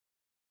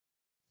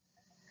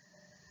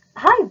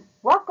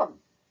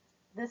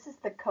This is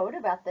the Code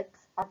of Ethics,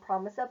 Our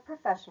Promise of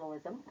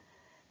Professionalism.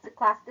 It's a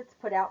class that's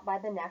put out by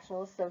the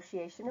National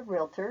Association of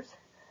Realtors,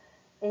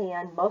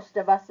 and most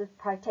of us have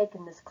probably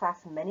taken this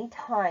class many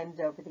times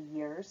over the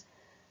years.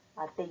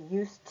 They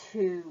used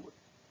to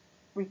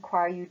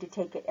require you to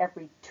take it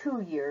every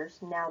 2 years.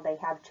 Now they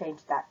have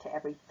changed that to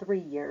every 3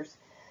 years.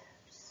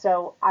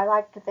 So I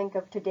like to think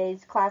of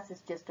today's class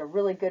as just a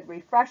really good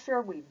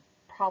refresher. We've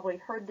probably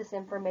heard this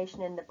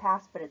information in the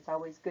past, but it's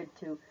always good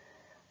to,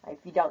 if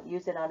you don't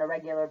use it on a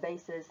regular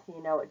basis,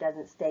 you know, it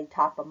doesn't stay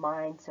top of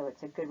mind, so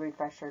it's a good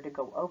refresher to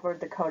go over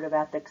the Code of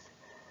Ethics.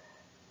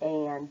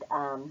 And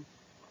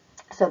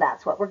so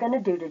that's what we're going to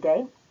do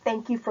today.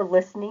 Thank you for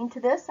listening to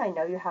this. I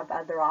know you have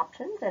other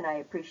options, and I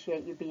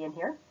appreciate you being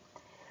here.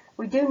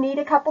 We do need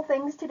a couple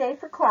things today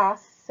for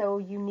class, so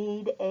you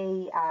need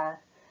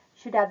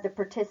should have the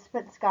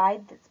participants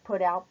guide that's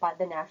put out by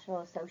the National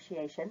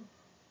Association.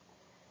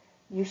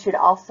 You should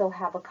also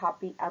have a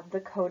copy of the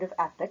Code of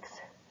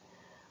Ethics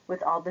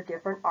with all the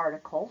different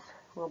articles.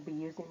 We'll be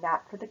using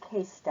that for the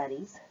case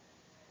studies.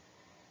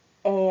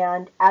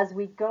 And as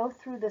we go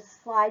through the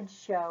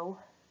slideshow,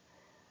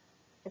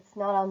 it's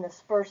not on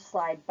this first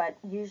slide, but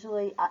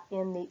usually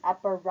in the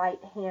upper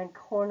right-hand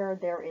corner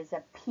there is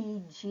a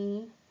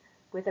PG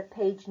with a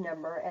page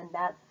number, and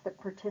that's the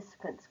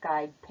participants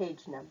guide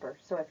page number.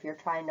 So if you're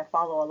trying to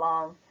follow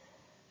along,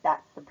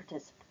 that's the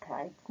participant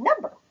guide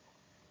number.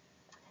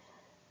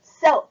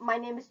 So my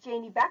name is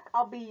Janie Beck.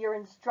 I'll be your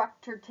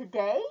instructor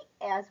today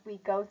as we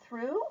go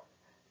through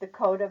the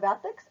Code of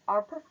Ethics,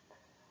 our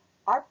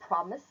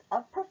promise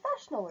of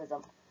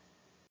professionalism.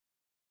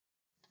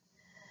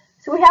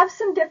 So we have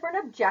some different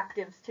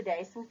objectives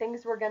today, some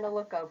things we're going to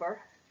look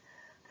over.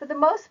 For the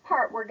most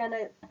part, we're going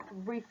to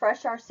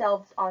refresh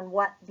ourselves on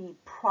what the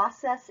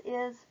process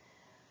is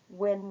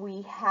when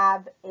we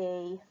have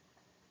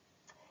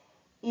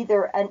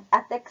either an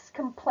ethics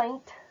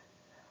complaint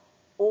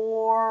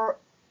or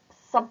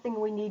something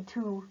we need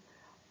to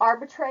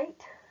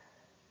arbitrate,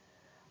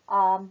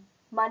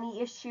 money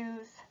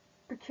issues,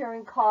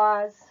 procuring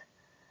cause,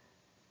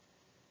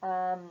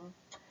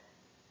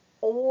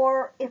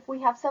 or if we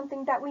have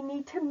something that we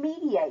need to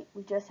mediate,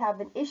 we just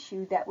have an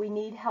issue that we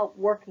need help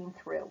working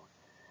through.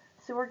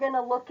 So we're going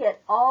to look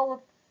at all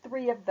of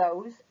 3 of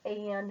those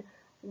and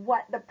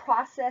what the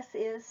process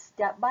is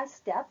step by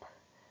step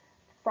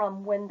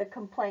from when the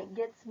complaint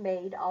gets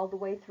made all the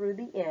way through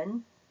the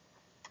end,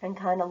 and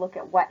kind of look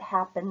at what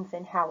happens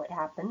and how it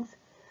happens.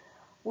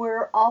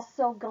 We're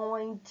also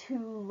going to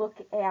look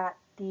at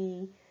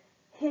the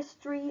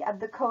history of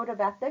the Code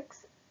of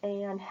Ethics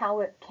and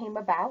how it came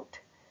about.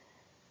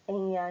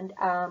 And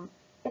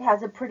it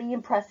has a pretty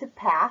impressive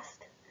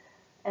past,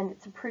 and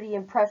it's a pretty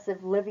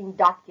impressive living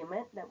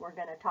document that we're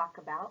going to talk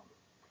about.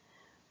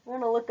 We're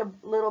going to look a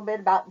little bit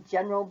about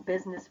general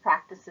business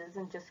practices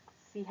and just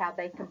see how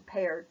they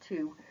compare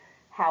to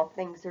how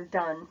things are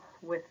done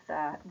with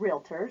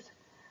realtors.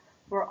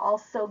 We're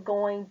also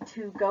going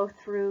to go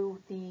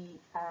through the,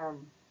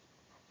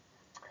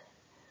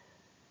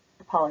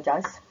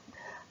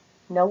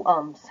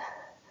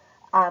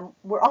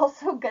 we're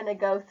also going to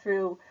go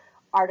through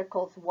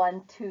Articles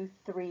 1, 2,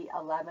 3,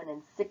 11,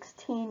 and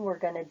 16. We're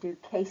going to do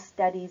case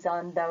studies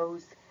on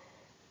those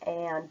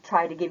and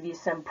try to give you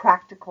some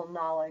practical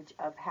knowledge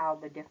of how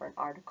the different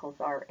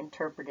articles are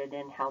interpreted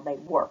and how they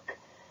work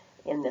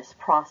in this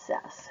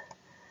process.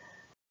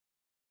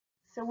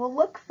 So we'll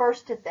look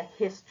first at the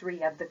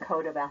history of the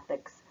Code of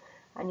Ethics.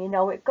 And you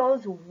know, it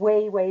goes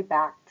way, way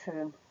back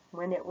to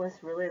when it was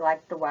really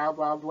like the Wild,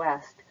 Wild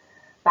West.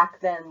 Back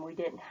then we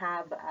didn't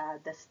have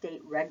the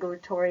state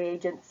regulatory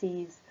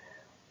agencies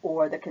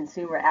or the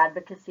consumer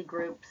advocacy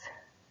groups.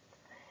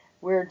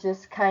 We're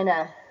just kind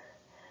of,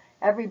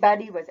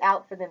 everybody was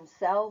out for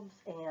themselves,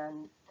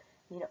 and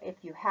you know, if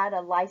you had a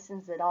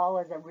license at all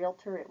as a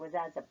realtor, it was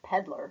as a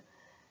peddler.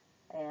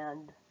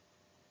 And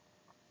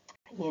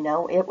you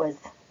know, it was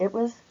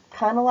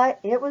kind of like,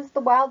 it was the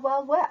Wild,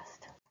 Wild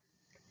West.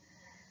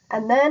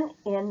 And then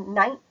in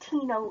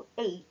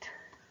 1908,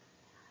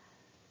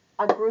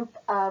 a group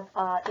of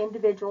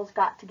individuals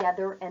got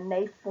together and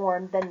they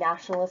formed the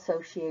National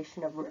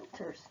Association of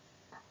Realtors.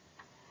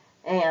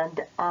 And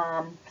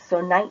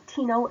so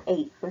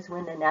 1908 was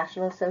when the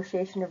National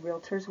Association of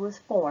Realtors was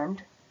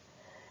formed.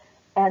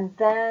 And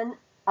then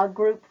a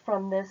group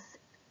from this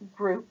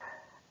group,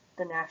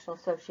 the National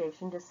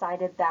Association,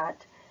 decided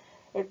that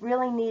it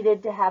really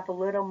needed to have a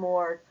little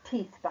more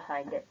teeth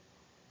behind it.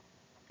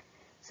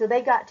 So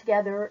they got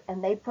together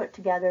and they put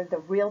together the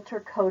Realtor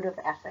Code of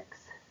Ethics.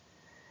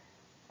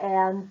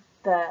 And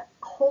the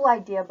whole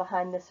idea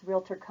behind this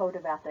Realtor Code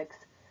of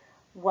Ethics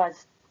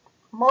was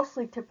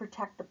mostly to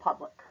protect the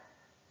public.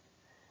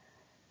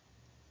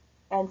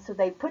 And so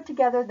they put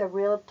together the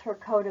Realtor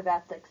Code of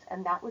Ethics,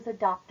 and that was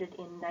adopted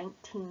in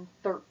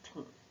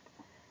 1913.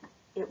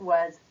 It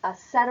was a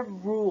set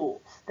of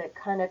rules that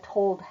kind of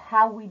told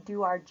how we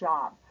do our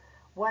job,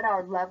 what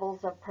our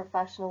levels of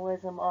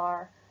professionalism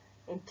are,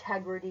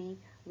 integrity,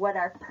 what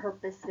our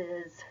purpose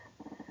is,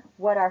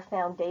 what our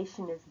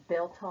foundation is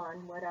built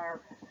on, what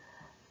our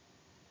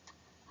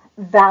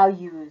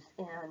values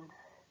and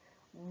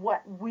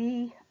what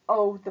we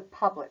owe the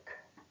public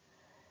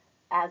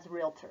as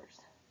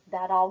realtors.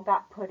 That all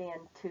got put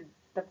into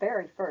the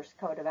very first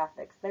Code of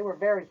Ethics. They were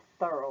very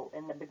thorough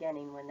in the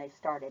beginning when they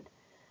started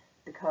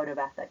the Code of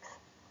Ethics.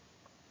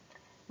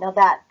 Now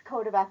that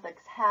Code of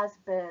Ethics has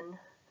been,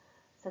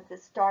 since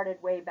it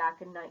started way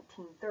back in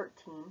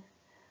 1913,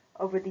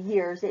 over the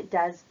years it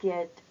does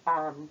get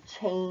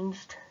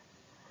changed,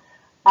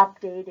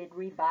 updated,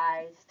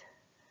 revised,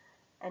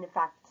 and in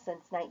fact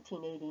since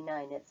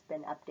 1989 it's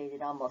been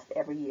updated almost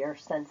every year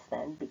since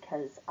then,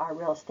 because our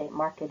real estate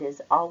market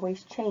is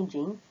always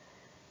changing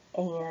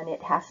and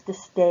it has to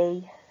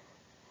stay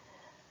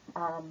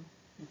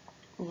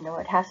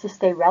it has to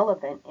stay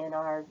relevant in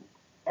our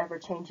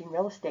ever-changing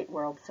real estate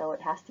world, so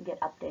it has to get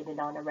updated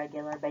on a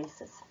regular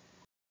basis.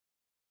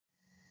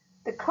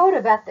 The Code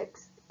of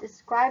Ethics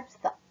describes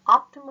the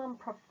optimum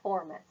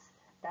performance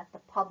that the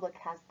public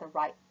has the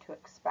right to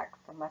expect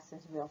from us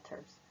as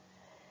realtors.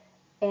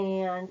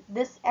 And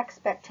this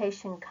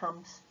expectation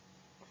comes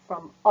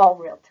from all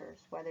realtors,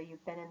 whether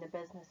you've been in the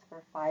business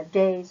for 5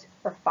 days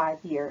or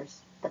 5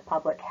 years. The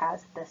public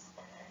has this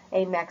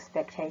same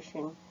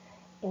expectation,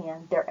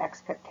 and their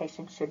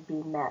expectation should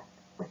be met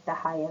with the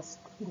highest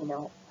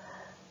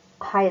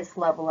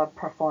level of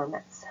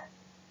performance.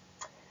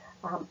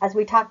 As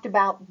we talked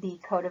about, the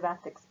Code of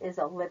Ethics is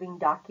a living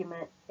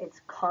document. It's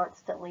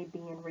constantly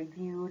being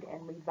reviewed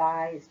and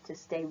revised to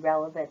stay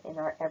relevant in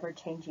our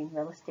ever-changing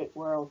real estate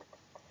world.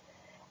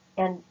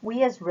 And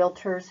we as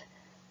realtors,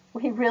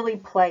 we really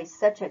play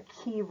such a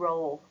key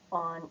role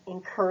on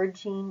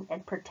encouraging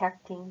and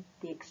protecting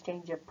the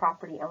exchange of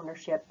property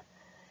ownership,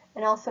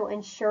 and also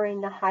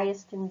ensuring the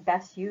highest and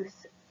best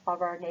use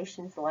of our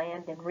nation's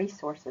land and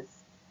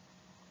resources.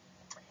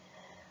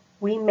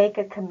 We make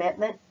a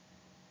commitment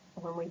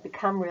when we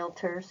become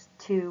realtors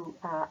to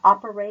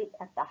operate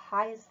at the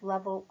highest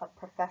level of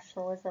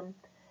professionalism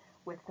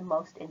with the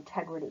most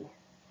integrity.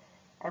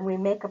 And we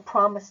make a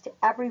promise to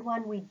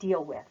everyone we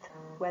deal with,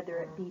 whether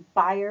it be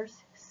buyers,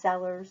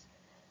 sellers,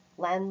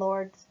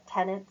 landlords,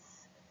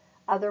 tenants,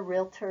 other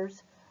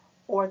realtors,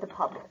 or the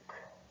public.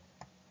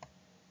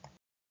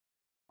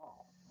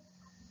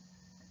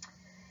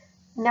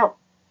 Now,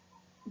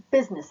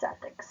 business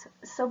ethics.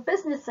 So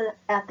business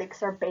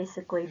ethics are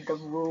basically the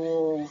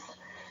rules,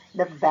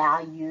 the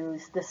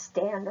values, the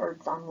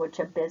standards on which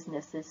a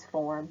business is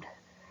formed.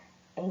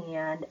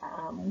 And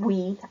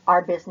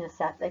our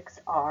business ethics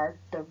are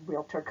the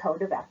Realtor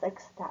Code of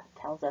Ethics. That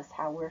tells us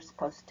how we're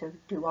supposed to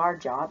do our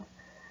job.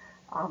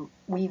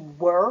 We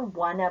were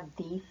one of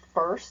the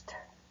first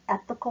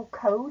ethical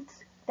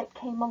codes that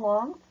came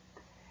along,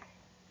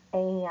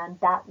 and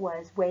that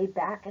was way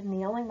back, and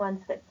the only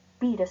ones that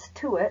beat us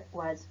to it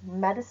was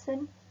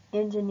medicine,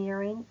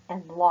 engineering,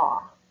 and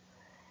law.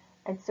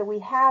 And so we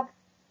have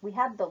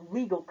the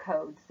legal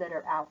codes that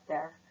are out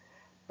there,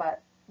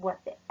 but what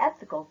the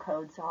ethical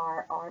codes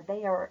are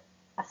they are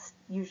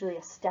usually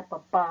a step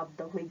above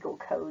the legal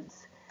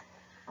codes.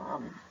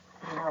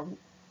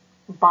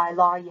 By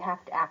law you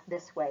have to act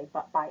this way,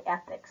 but by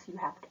ethics you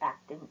have to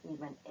act in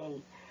even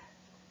a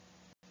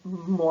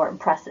more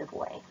impressive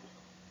way.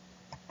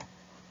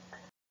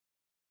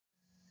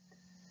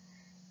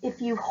 If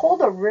you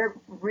hold a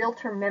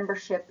realtor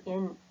membership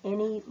in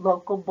any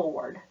local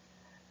board,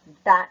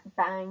 that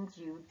binds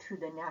you to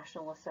the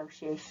National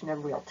Association of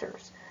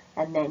Realtors,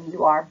 and then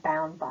you are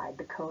bound by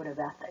the Code of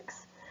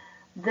Ethics.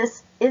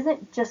 This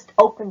isn't just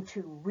open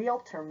to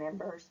realtor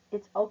members,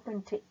 it's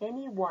open to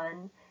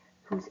anyone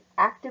who's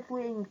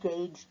actively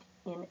engaged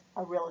in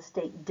a real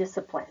estate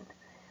discipline.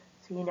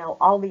 So,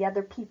 all the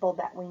other people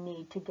that we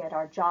need to get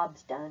our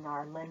jobs done,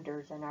 our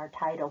lenders and our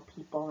title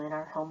people and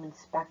our home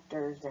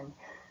inspectors, and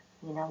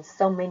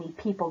so many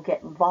people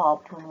get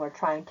involved when we're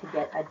trying to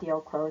get a deal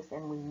closed,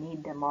 and we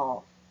need them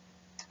all.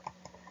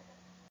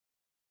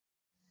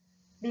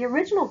 The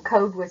original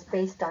code was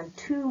based on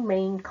two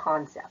main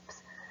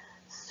concepts: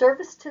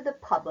 service to the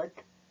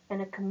public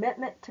and a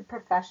commitment to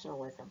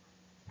professionalism.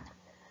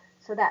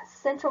 So that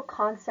central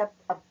concept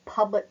of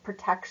public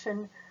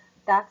protection,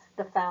 that's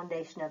the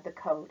foundation of the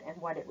code and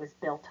what it was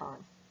built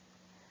on.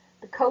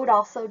 The code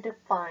also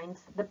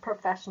defines the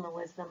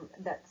professionalism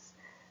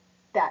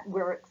that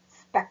we're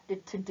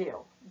expected to do.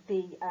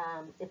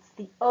 It's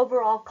the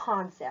overall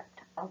concept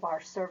of our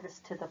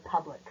service to the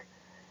public.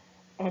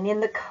 And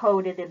in the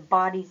code, it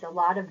embodies a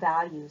lot of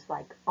values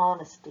like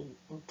honesty,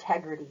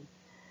 integrity,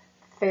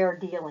 fair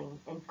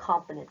dealing, and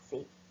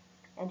competency.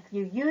 And if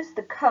you use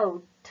the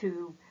code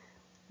to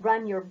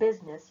run your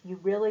business, you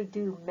really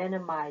do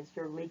minimize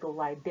your legal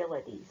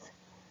liabilities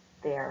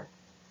there.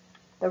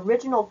 The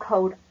original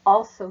code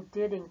also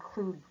did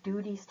include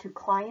duties to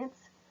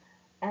clients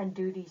and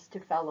duties to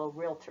fellow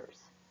realtors.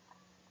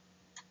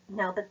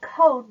 Now, the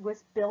code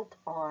was built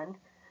on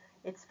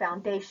its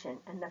foundation,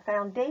 and the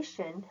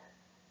foundation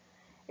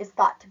is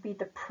thought to be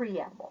the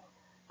preamble.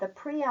 The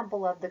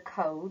preamble of the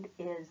code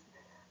is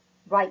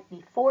right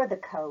before the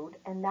code,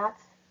 and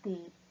that's the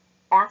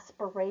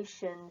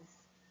aspirations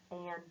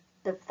and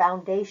the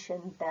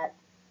foundation that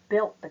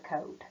built the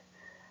Code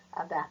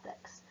of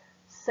Ethics.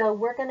 So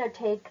we're going to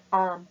take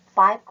 5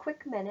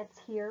 quick minutes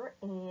here,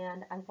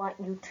 and I want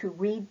you to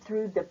read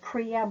through the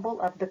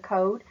preamble of the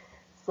code.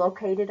 It's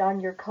located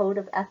on your Code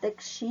of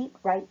Ethics sheet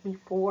right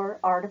before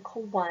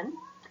Article 1.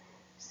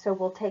 So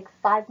we'll take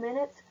 5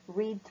 minutes,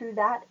 read through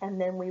that, and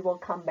then we will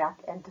come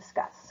back and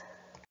discuss.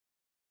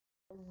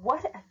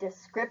 What a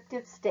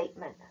descriptive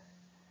statement.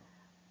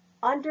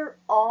 Under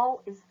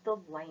all is the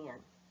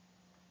land.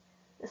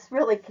 This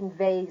really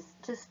conveys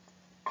just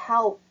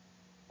how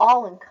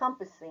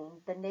all-encompassing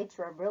the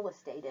nature of real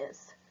estate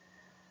is.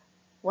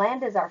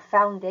 Land is our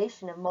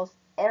foundation of most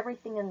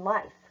everything in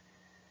life.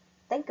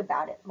 Think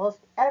about it. Most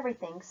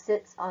everything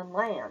sits on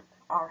land.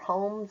 Our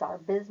homes, our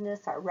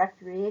business, our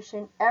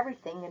recreation,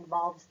 everything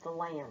involves the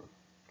land.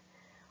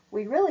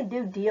 We really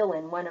do deal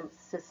in one of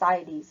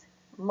society's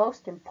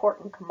most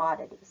important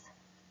commodities.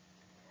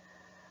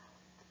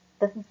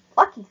 The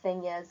lucky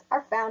thing is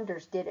our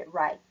founders did it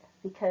right,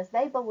 because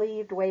they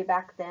believed way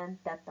back then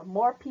that the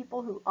more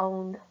people who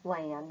owned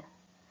land,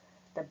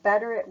 the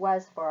better it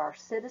was for our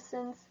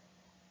citizens,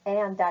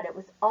 and that it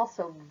was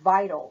also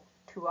vital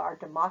to our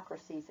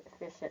democracy's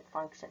efficient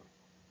function.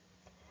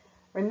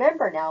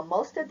 Remember now,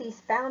 most of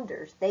these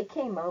founders, they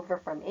came over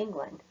from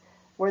England,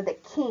 where the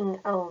king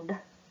owned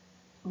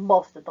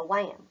most of the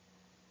land.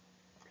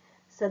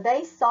 So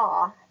they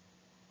saw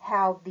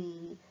how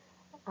the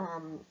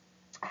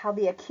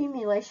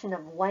accumulation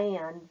of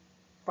land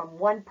from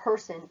one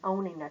person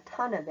owning a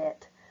ton of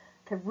it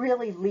could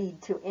really lead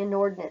to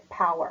inordinate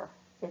power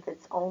if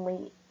it's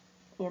only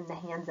in the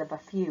hands of a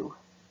few.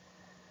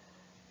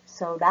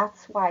 So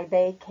that's why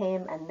they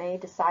came and they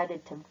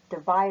decided to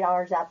divide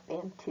ours up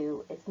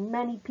into as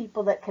many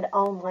people that could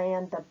own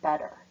land, the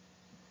better.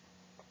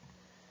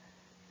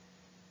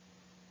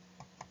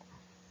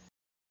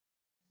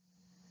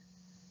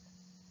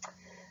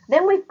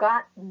 Then we've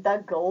got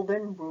the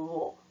Golden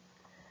Rule.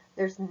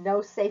 There's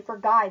no safer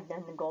guide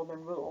than the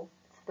Golden Rule.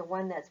 It's the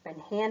one that's been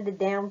handed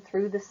down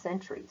through the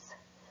centuries.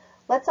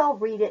 Let's all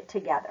read it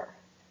together.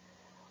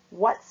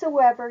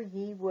 Whatsoever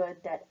ye would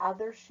that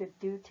others should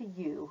do to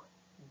you,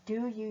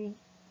 do ye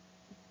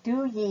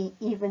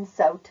even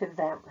so to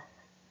them.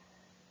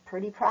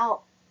 Pretty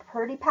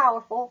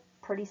powerful,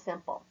 pretty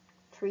simple.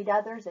 Treat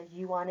others as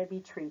you want to be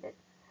treated.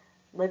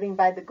 Living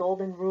by the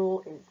Golden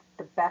Rule is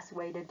the best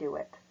way to do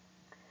it.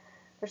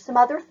 There's some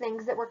other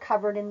things that were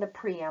covered in the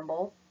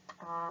preamble.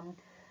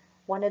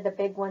 One of the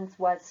big ones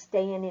was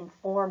staying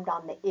informed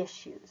on the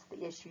issues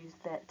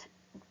that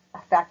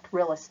affect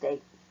real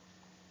estate.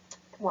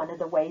 One of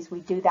the ways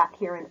we do that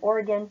here in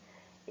Oregon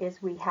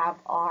is we have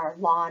our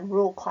law and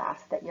rule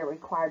class that you're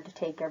required to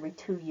take every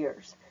 2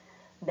 years.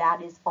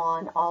 That is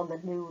on all the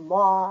new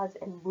laws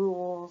and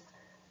rules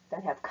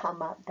that have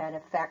come up that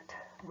affect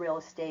real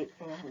estate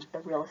and the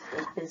real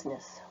estate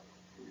business.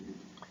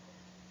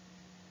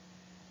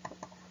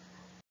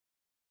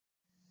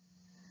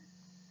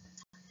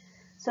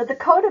 So the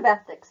Code of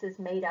Ethics is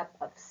made up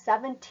of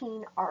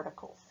 17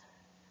 articles.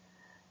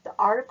 The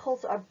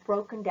articles are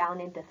broken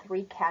down into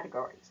 3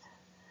 categories.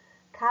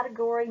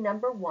 Category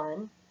number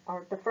 1,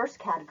 or the first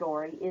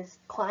category, is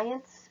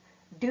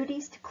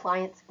duties to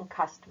clients and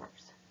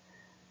customers.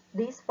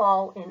 These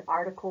fall in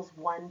Articles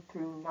 1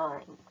 through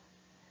 9.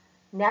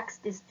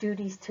 Next is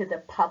duties to the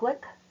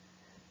public.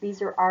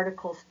 These are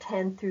Articles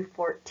 10 through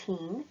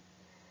 14.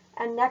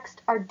 And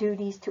next are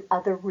duties to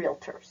other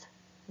realtors.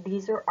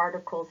 These are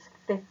Articles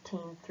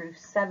 15 through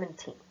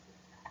 17.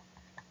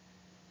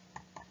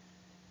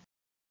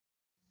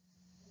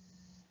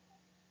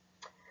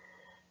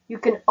 You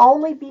can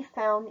only be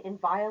found in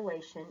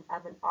violation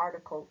of an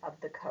article of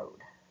the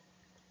code.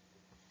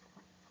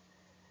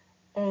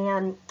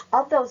 And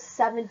of those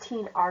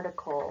 17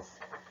 articles,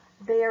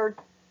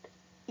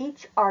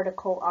 each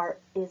article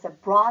is a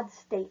broad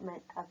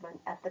statement of an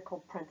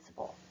ethical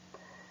principle.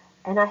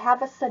 And I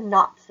have a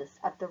synopsis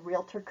of the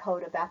Realtor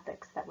Code of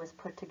Ethics that was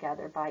put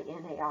together by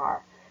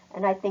NAR,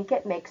 and I think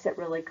it makes it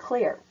really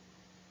clear.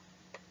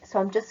 So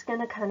I'm just going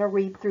to kind of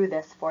read through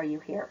this for you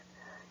here.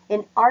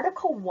 In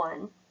Article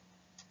 1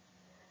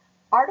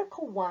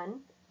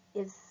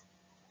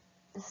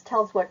 this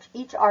tells what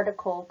each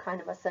article, kind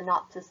of a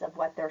synopsis of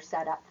what they're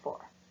set up for.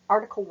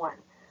 Article 1,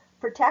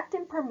 protect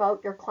and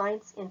promote your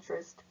client's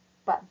interest,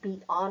 but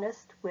be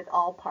honest with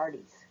all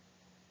parties.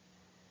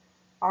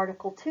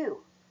 Article 2,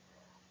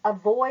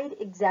 avoid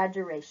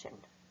exaggeration,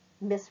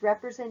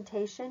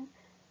 misrepresentation,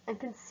 and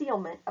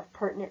concealment of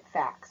pertinent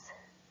facts.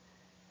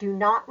 Do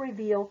not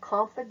reveal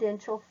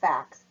confidential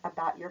facts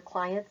about your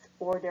clients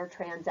or their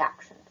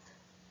transactions.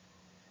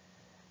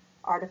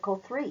 Article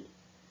 3,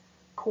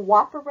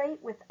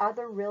 cooperate with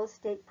other real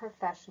estate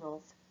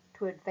professionals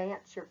to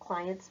advance your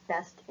client's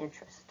best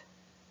interest.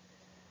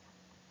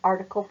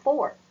 Article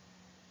 4,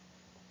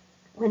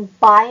 when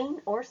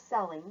buying or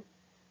selling,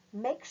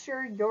 make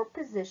sure your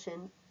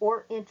position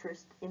or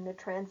interest in the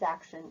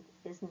transaction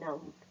is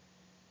known.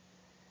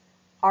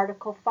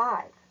 Article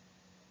 5,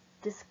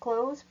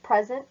 disclose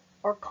present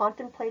or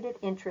contemplated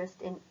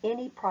interest in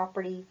any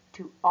property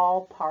to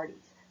all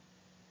parties.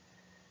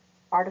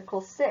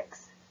 Article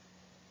 6,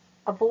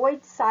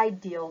 Avoid side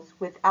deals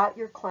without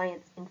your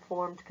client's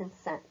informed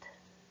consent.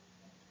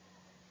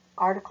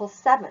 Article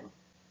 7.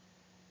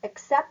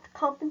 Accept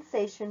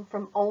compensation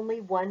from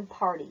only one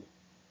party,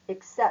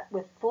 except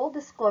with full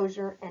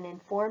disclosure and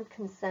informed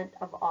consent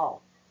of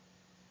all.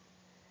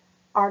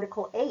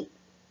 Article 8.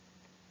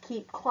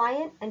 Keep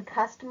client and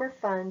customer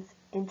funds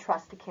in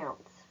trust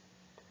accounts.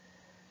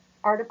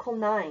 Article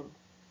 9.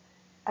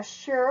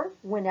 Assure,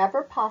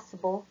 whenever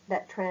possible,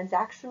 that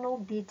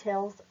transactional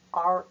details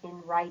are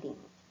in writing.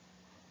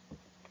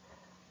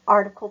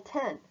 Article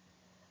 10.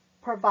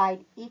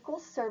 Provide equal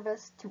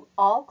service to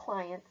all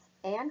clients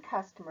and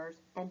customers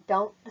and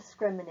don't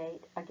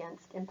discriminate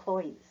against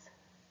employees.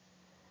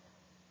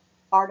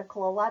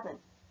 Article 11.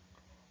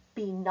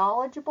 Be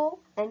knowledgeable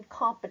and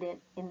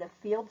competent in the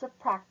fields of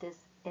practice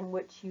in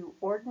which you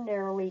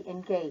ordinarily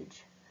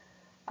engage.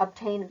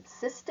 Obtain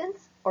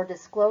assistance or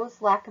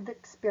disclose lack of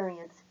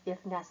experience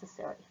if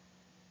necessary.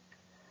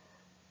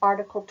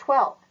 Article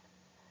 12.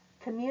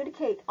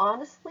 Communicate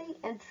honestly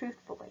and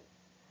truthfully.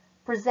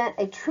 Present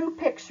a true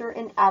picture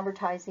in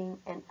advertising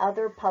and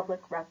other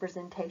public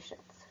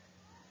representations.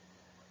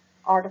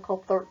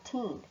 Article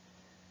 13.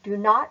 Do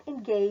not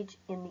engage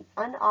in the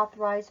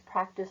unauthorized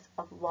practice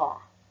of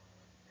law.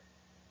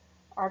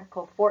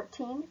 Article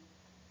 14.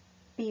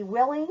 Be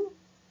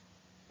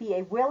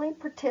a willing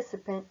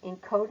participant in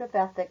Code of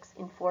Ethics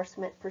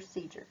enforcement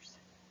procedures.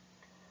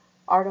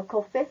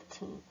 Article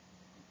 15.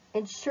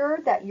 Ensure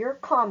that your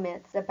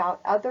comments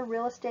about other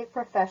real estate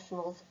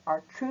professionals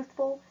are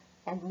truthful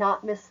and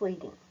not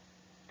misleading.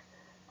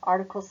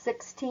 Article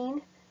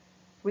 16.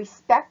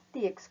 Respect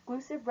the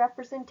exclusive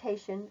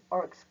representation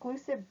or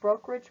exclusive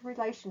brokerage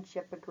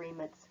relationship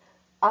agreements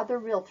other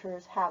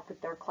realtors have with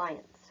their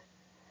clients.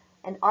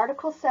 And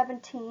Article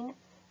 17.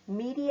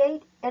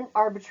 Mediate and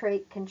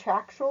arbitrate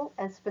contractual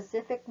and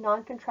specific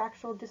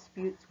non-contractual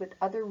disputes with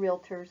other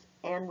realtors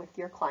and with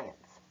your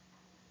clients.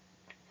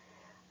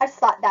 I just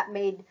thought that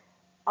made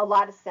a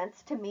lot of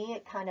sense to me.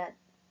 It kind of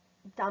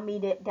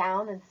dummied it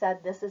down and said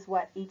this is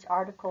what each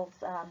article's,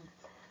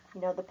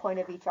 the point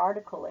of each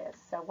article is.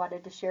 So I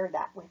wanted to share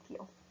that with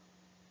you.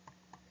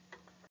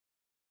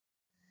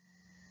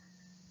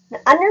 Now,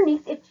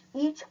 underneath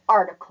each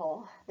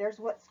article, there's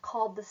what's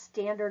called the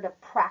standard of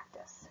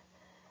practice.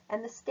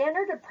 And the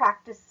standard of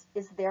practice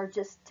is there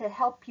just to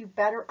help you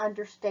better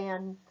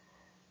understand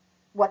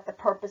what the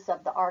purpose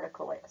of the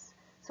article is.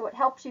 So it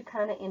helps you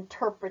kind of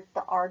interpret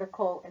the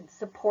article and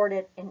support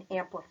it and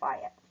amplify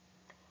it.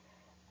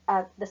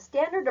 The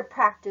standard of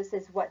practice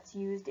is what's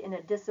used in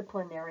a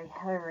disciplinary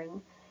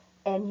hearing,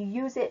 and you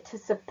use it to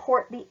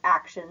support the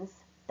actions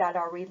that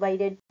are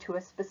related to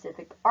a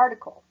specific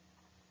article.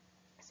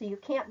 So you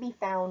can't be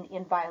found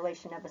in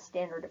violation of a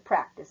standard of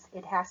practice.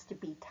 It has to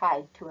be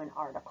tied to an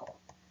article.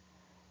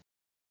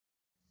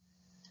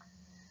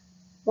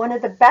 One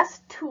of the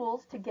best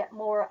tools to get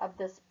more of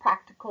this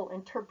practical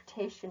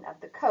interpretation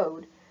of the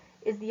code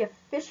is the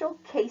Official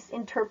Case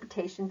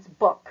Interpretations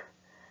book.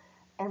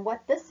 And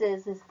what this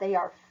is they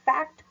are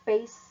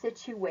fact-based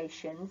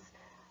situations.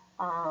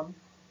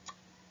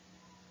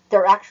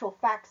 They're actual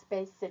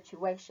facts-based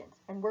situations.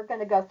 And we're going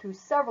to go through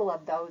several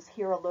of those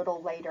here a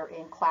little later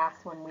in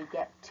class when we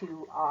get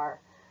to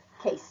our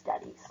case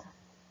studies.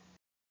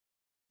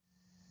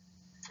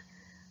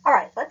 All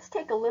right, let's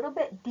take a little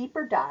bit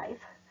deeper dive.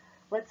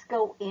 Let's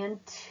go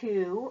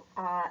into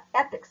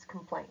ethics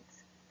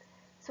complaints.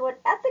 So an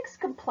ethics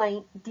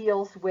complaint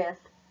deals with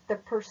the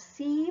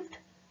perceived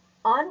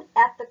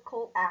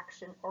unethical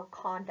action or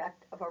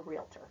conduct of a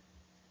realtor.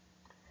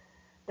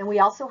 Then we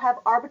also have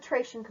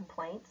arbitration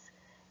complaints,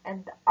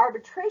 and the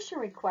arbitration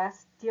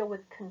requests deal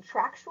with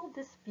contractual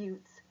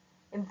disputes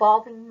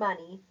involving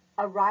money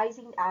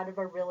arising out of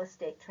a real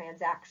estate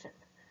transaction.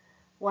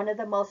 One of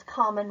the most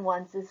common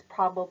ones is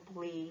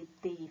probably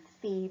the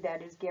fee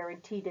that is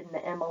guaranteed in the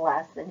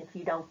MLS, and if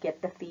you don't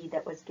get the fee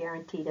that was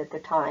guaranteed at the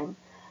time,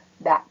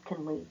 that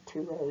can lead to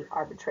an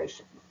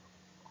arbitration.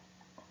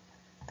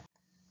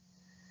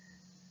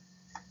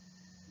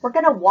 We're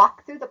going to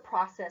walk through the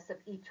process of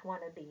each one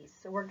of these.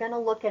 So we're going to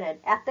look at an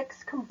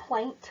ethics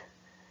complaint,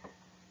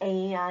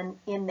 and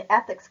in the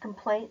ethics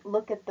complaint,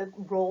 look at the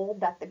role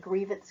that the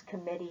grievance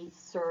committee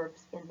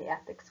serves in the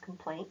ethics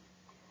complaint.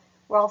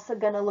 We're also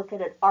going to look at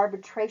an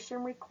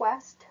arbitration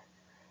request,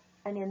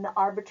 and in the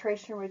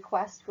arbitration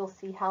request, we'll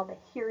see how the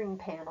hearing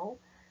panel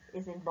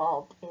is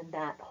involved in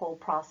that whole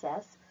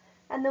process.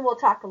 And then we'll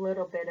talk a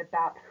little bit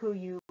about who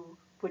you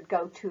would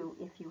go to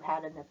if you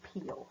had an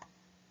appeal.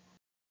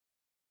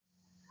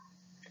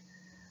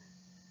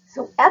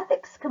 So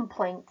ethics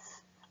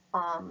complaints,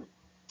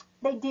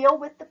 they deal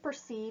with the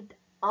perceived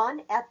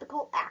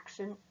unethical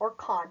action or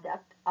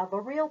conduct of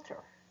a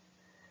realtor.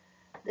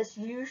 This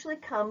usually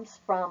comes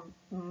from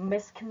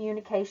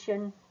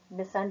miscommunication,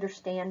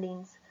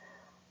 misunderstandings,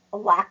 a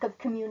lack of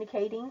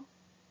communicating.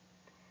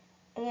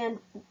 And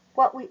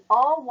what we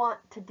all want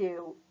to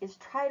do is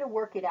try to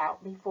work it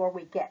out before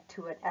we get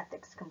to an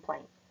ethics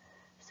complaint.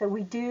 So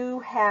we do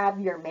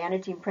have your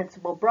managing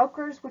principal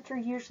brokers, which are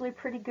usually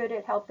pretty good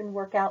at helping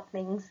work out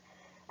things.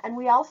 And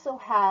we also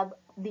have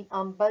the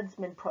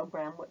Ombudsman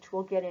program, which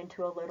we'll get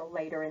into a little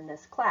later in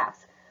this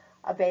class,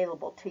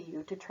 available to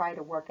you to try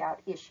to work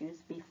out issues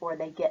before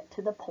they get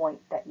to the point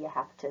that you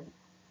have to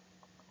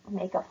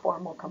make a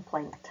formal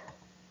complaint.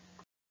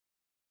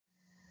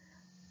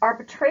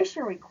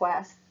 Arbitration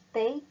requests,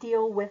 they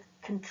deal with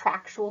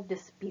contractual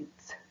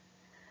disputes.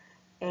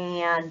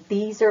 And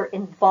these are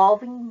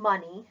involving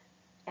money,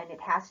 and it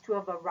has to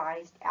have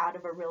arisen out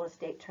of a real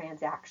estate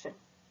transaction.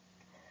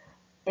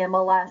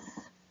 MLS,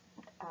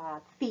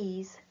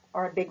 fees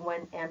are a big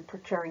one, and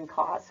procuring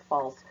cause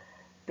falls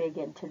big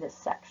into this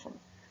section.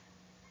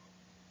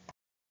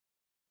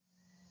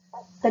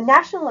 The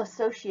National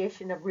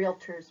Association of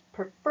Realtors'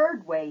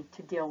 preferred way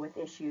to deal with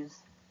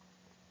issues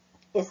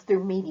is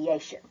through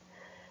mediation.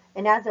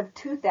 And as of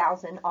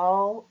 2000,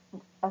 all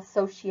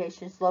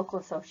associations, local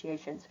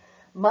associations,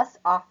 must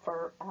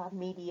offer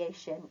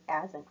mediation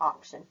as an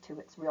option to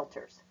its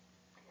realtors.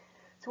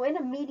 So in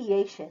a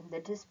mediation, the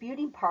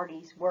disputing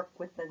parties work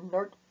with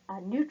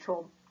a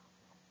neutral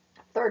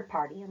third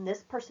party, and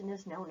this person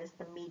is known as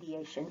the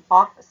mediation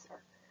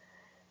officer.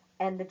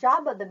 And the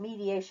job of the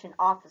mediation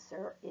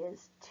officer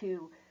is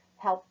to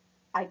help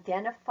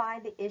identify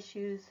the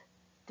issues,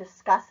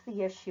 discuss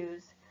the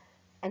issues,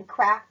 and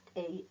craft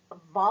a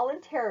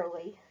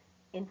voluntarily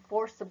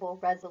enforceable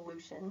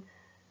resolution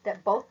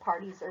that both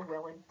parties are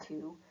willing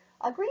to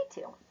agree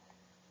to.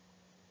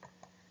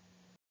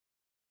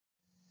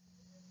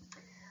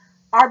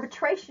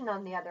 Arbitration,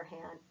 on the other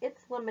hand,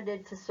 it's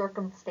limited to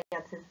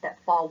circumstances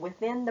that fall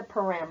within the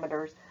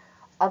parameters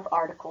of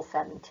Article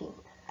 17.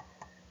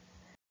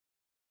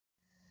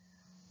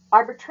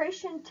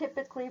 Arbitration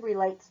typically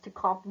relates to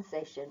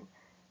compensation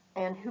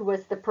and who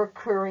was the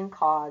procuring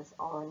cause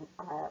on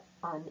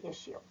an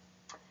issue.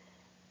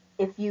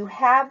 If you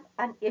have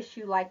an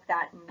issue like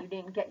that and you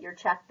didn't get your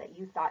check that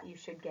you thought you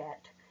should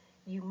get,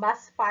 you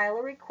must file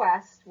a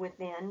request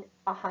within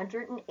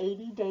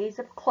 180 days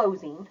of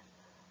closing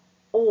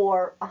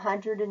or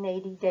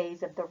 180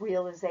 days of the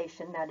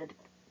realization that a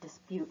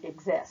dispute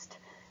exists.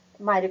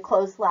 It might have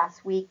closed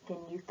last week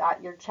and you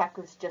thought your check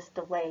was just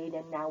delayed,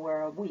 and now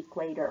we're a week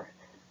later,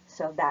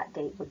 so that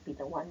date would be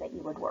the one that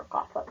you would work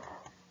off of.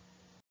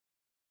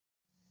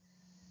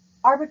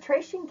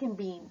 Arbitration can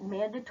be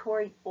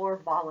mandatory or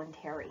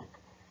voluntary.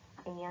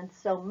 And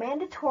so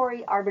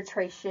mandatory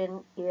arbitration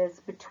is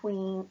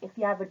between, if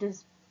you have a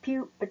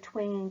dispute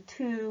between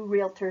two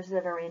realtors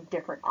that are in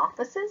different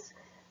offices,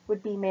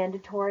 would be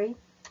mandatory.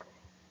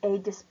 A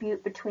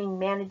dispute between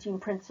managing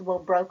principal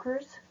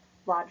brokers,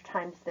 a lot of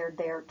times they're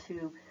there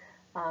to,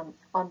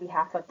 on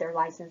behalf of their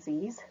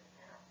licensees.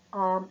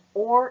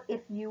 Or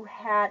if you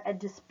had a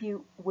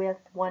dispute with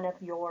one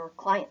of your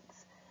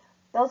clients.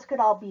 Those could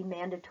all be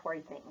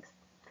mandatory things.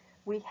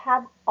 We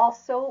have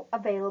also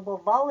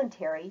available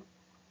voluntary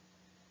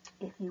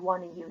if you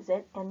want to use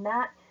it, and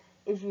that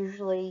is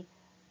usually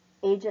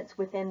agents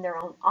within their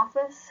own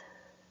office,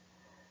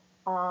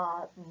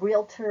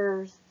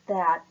 realtors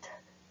that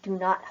do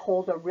not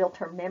hold a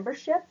realtor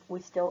membership,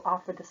 we still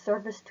offer the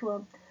service to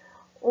them,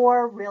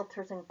 or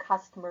realtors and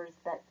customers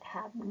that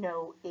have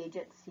no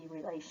agency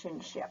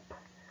relationship.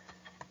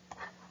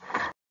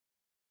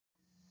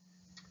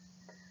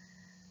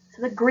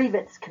 So the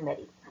grievance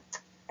committee.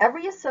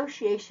 Every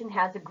association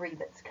has a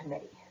grievance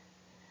committee.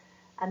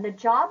 And the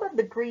job of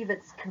the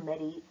grievance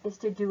committee is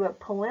to do a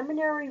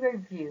preliminary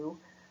review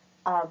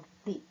of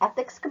the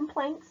ethics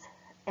complaints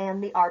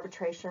and the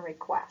arbitration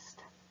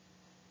request.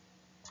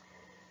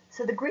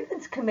 So the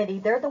grievance committee,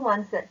 they're the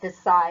ones that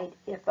decide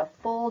if a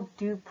full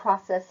due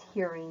process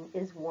hearing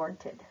is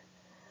warranted.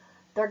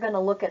 They're going to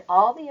look at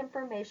all the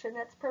information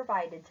that's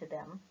provided to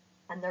them,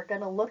 and they're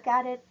going to look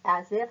at it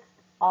as if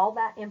all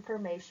that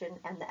information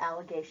and the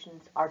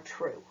allegations are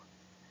true.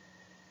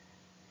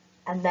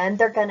 And then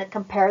they're going to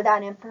compare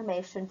that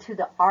information to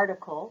the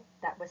article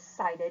that was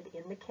cited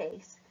in the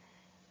case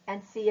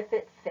and see if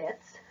it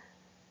fits.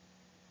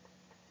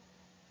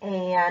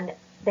 And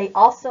they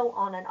also,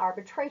 on an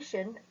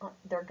arbitration,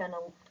 they're going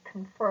to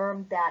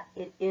confirm that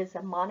it is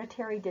a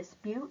monetary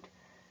dispute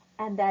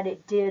and that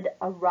it did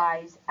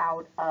arise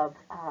out of,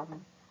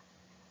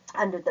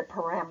 under the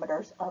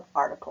parameters of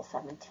Article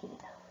 17.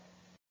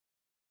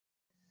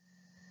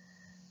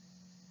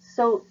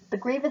 So the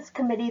grievance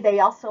committee, they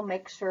also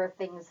make sure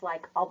things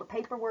like all the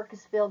paperwork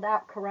is filled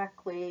out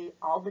correctly,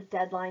 all the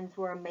deadlines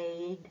are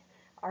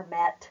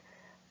met,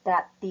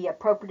 that the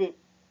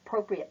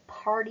appropriate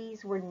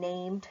parties were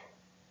named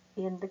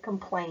in the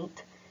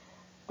complaint.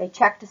 They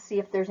check to see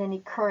if there's any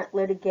current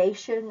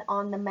litigation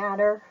on the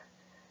matter,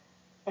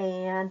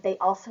 and they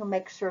also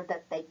make sure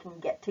that they can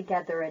get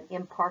together an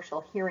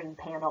impartial hearing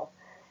panel.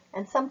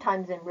 And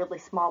sometimes in really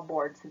small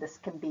boards, this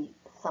can be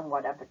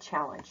somewhat of a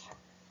challenge.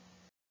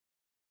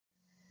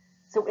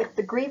 So if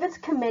the grievance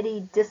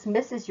committee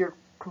dismisses your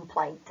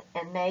complaint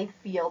and they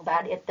feel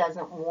that it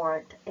doesn't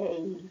warrant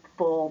a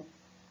full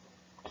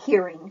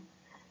hearing,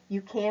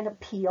 you can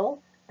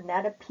appeal, and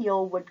that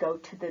appeal would go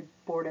to the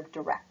board of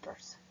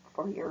directors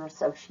for your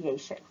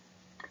association.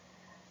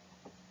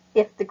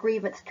 If the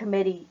grievance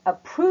committee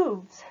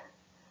approves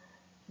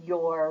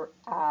your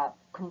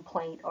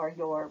complaint or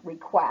your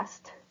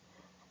request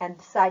and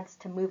decides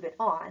to move it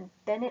on,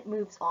 then it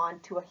moves on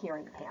to a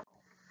hearing panel.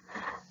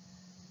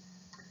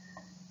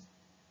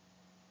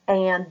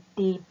 And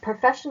the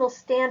professional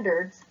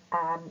standards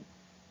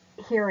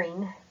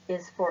hearing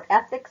is for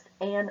ethics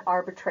and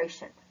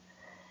arbitration.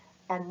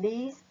 And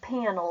these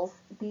panels,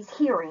 these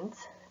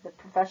hearings, the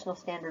professional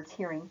standards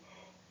hearing,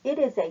 it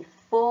is a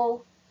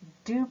full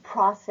due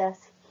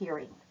process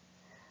hearing,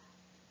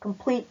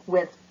 complete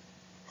with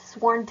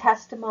sworn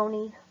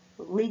testimony,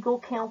 legal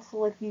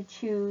counsel if you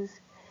choose.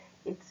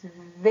 It's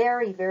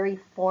very, very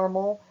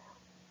formal.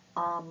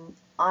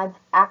 I've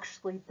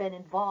actually been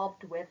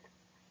involved with,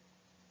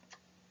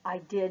 I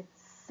did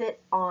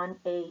sit on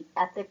a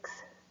ethics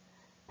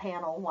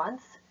panel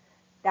once.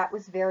 That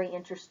was very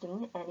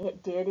interesting, and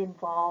it did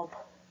involve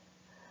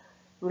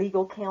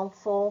legal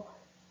counsel,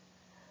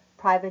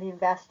 private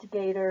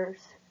investigators,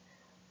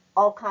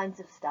 all kinds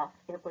of stuff.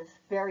 It was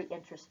very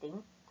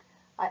interesting.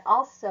 I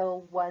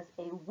also was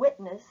a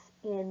witness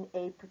in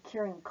a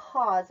procuring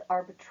cause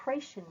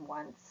arbitration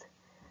once,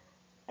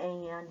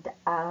 and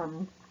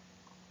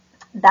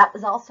that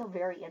was also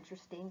very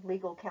interesting.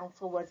 Legal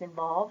counsel was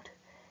involved,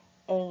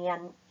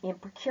 and in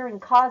procuring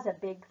cause, a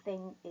big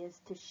thing is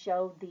to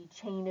show the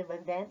chain of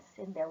events,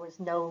 and there was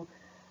no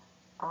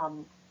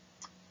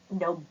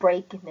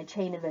break in the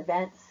chain of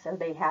events. So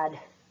they had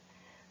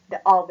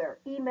all their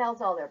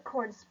emails, all their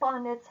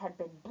correspondence had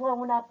been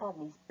blown up on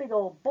these big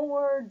old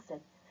boards,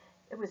 and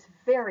it was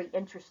very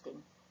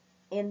interesting.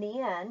 In the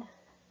end,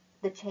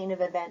 the chain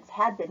of events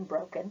had been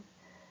broken,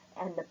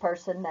 and the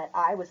person that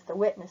I was the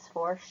witness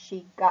for,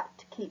 she got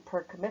to keep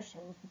her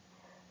commission.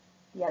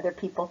 The other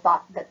people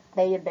thought that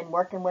they had been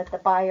working with the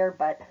buyer,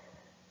 but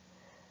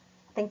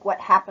I think what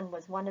happened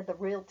was one of the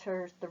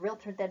realtor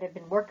that had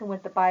been working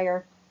with the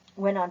buyer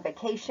went on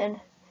vacation.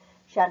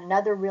 She had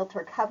another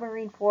realtor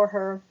covering for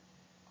her,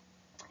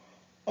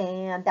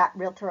 and that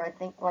realtor, I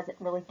think, wasn't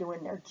really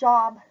doing their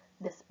job.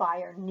 This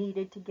buyer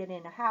needed to get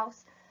in a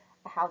house.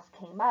 A house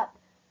came up.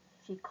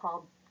 She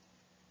called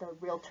the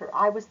realtor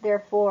I was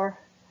there for,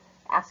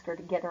 asked her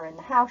to get her in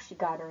the house. She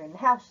got her in the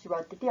house. She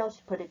wrote the deal.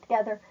 She put it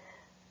together.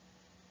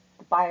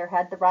 The buyer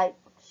had the right.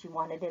 She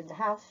wanted in the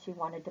house. She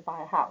wanted to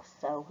buy a house.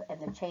 So, and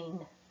the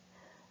chain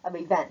of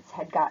events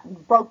had gotten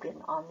broken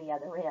on the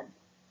other end.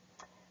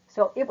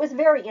 So it was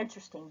very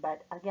interesting,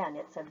 but again,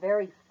 it's a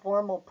very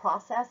formal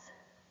process,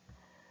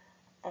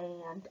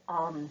 and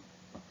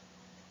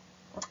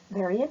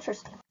very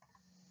interesting.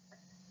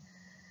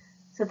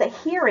 So the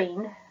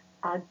hearing,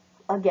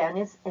 again,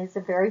 is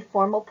a very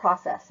formal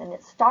process, and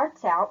it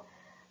starts out,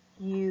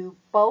 you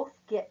both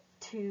get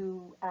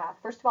to,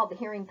 first of all, the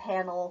hearing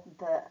panel,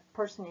 the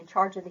person in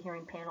charge of the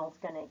hearing panel is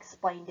going to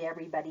explain to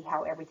everybody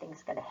how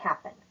everything's going to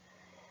happen.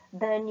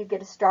 Then you get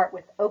to start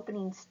with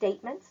opening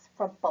statements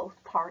from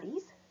both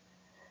parties.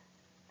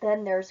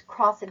 Then there's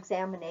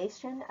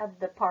cross-examination of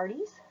the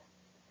parties.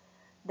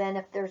 Then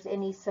if there's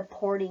any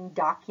supporting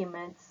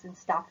documents and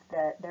stuff,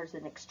 there's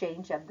an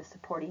exchange of the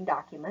supporting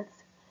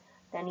documents.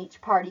 Then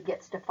each party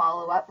gets to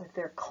follow up with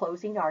their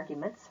closing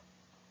arguments.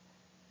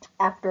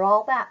 After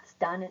all that's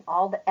done and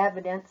all the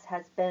evidence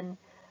has been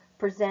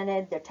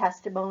presented, the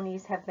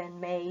testimonies have been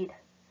made,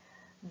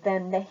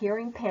 then the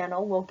hearing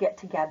panel will get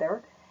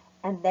together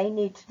and they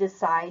need to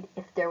decide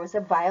if there was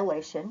a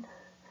violation,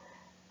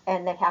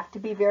 and they have to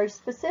be very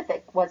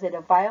specific. Was it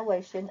a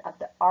violation of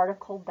the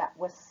article that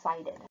was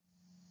cited?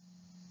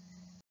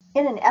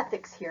 In an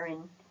ethics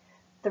hearing,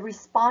 the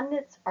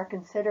respondents are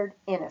considered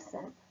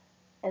innocent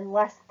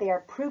unless they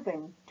are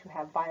proven to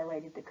have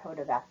violated the code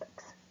of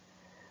ethics.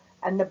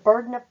 And the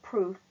burden of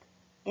proof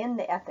in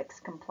the ethics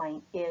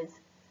complaint is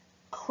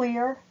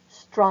clear,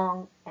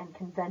 strong, and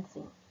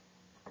convincing.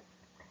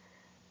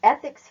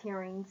 Ethics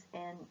hearings,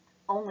 and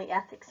only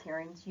ethics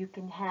hearings, you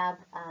can have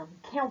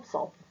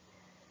counsel,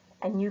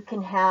 and you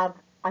can have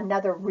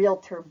another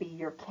realtor be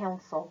your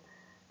counsel,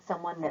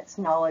 someone that's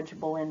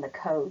knowledgeable in the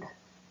code.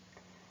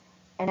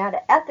 And at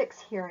an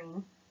ethics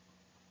hearing,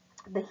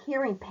 the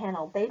hearing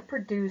panel, they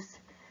produce,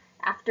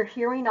 after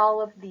hearing all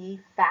of the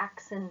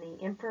facts and the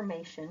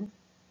information,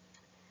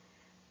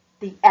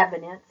 the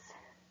evidence,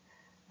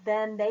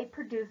 then they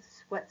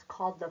produce what's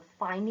called the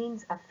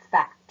findings of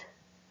fact.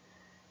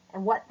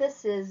 And what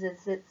this is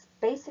it's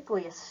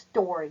basically a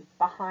story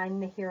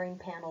behind the hearing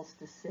panel's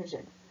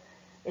decision.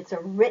 It's a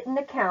written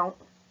account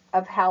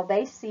of how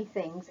they see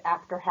things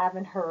after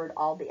having heard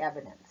all the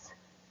evidence.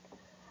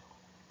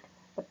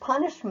 The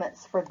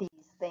punishments for these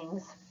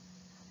things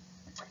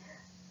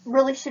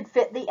really should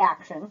fit the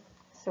action.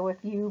 So if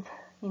you've,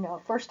 a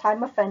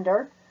first-time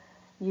offender,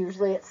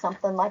 usually it's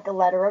something like a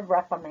letter of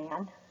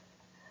reprimand.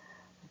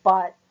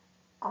 But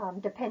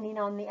depending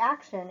on the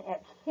action,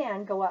 it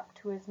can go up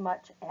to as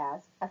much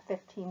as a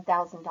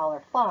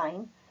 $15,000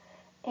 fine,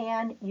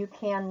 and you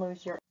can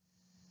lose your.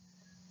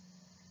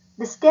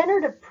 The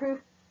standard of proof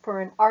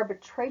for an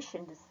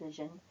arbitration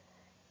decision,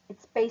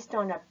 it's based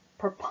on a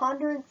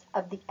preponderance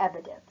of the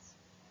evidence,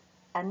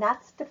 and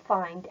that's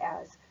defined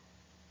as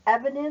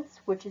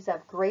evidence which is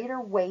of greater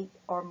weight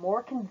or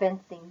more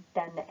convincing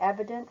than the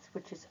evidence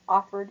which is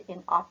offered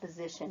in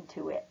opposition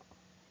to it.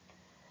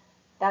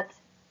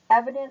 That's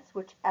evidence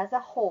which as a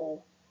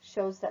whole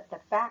shows that the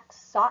facts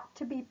sought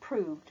to be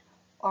proved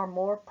are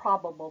more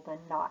probable than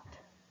not.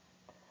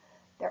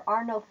 There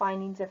are no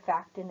findings of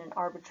fact in an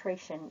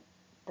arbitration.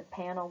 The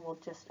panel will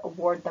just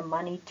award the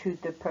money to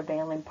the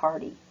prevailing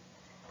party.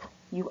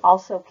 You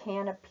also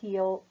can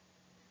appeal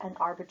an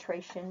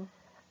arbitration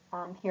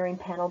hearing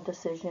panel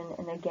decision,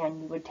 and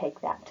again, you would take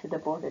that to the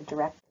board of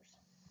directors.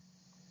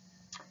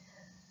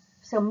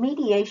 So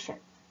mediation.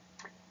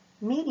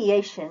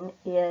 Mediation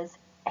is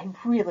a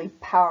really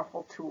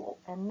powerful tool,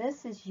 and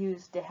this is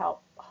used to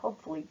help,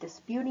 hopefully,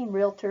 disputing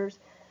realtors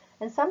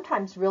and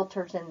sometimes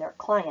realtors and their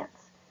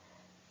clients.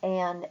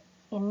 And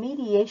in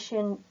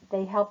mediation,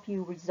 they help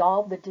you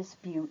resolve the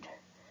dispute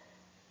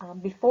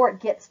before it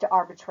gets to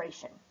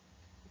arbitration.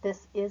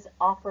 This is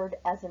offered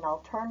as an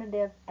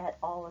alternative at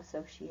all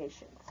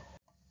associations.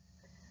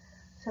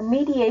 So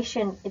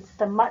mediation, it's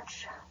the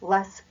much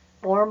less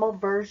formal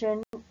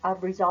version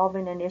of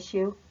resolving an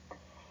issue.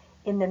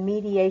 In the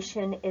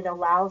mediation, it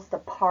allows the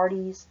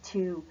parties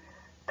to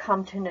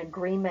come to an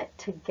agreement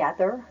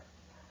together.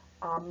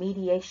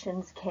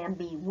 Mediations can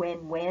be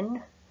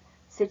win-win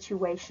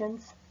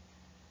situations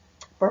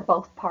for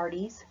both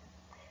parties.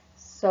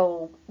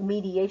 So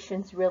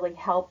mediations really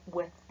help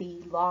with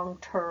the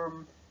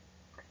long-term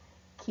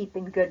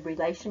keeping good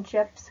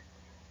relationships.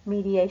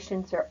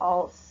 Mediations are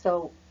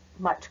also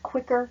much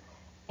quicker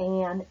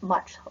and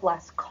much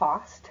less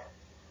cost.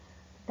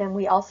 Then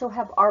we also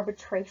have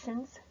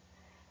arbitrations.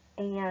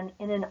 And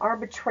in an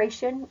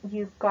arbitration,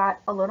 you've got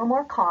a little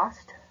more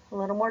cost, a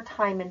little more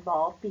time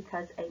involved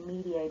because a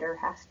mediator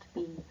has to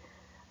be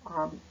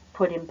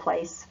put in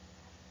place.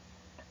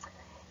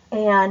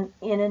 And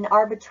in an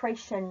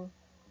arbitration,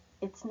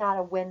 it's not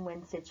a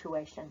win-win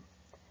situation.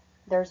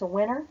 There's a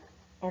winner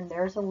and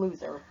there's a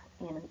loser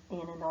in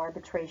an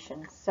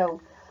arbitration.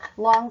 So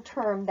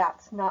long-term,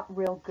 that's not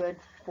real good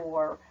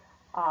for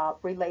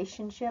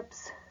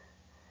relationships.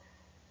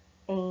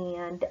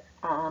 And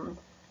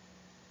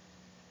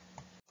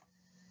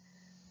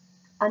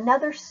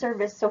another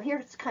service, so here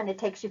it kind of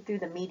takes you through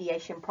the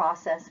mediation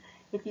process.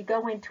 If you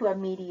go into a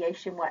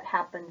mediation, what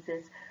happens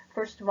is,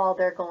 first of all,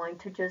 they're going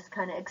to just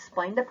kind of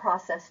explain the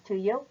process to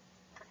you.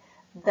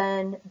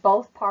 Then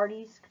both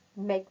parties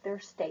make their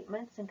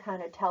statements and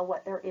kind of tell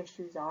what their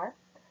issues are.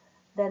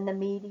 Then the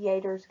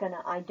mediator is going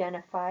to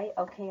identify,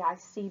 okay, I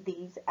see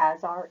these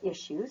as our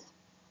issues.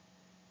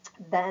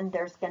 Then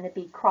there's going to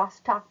be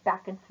crosstalk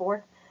back and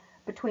forth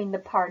between the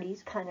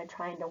parties, kind of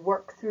trying to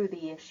work through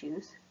the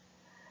issues.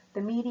 The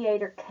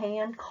mediator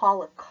can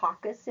call a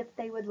caucus if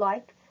they would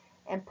like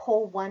and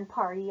pull one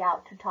party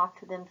out to talk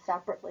to them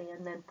separately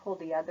and then pull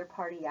the other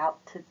party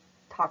out to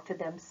talk to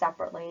them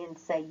separately and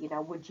say, you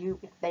know, would you,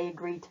 if they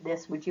agreed to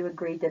this, would you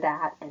agree to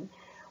that, and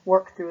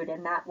work through it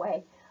in that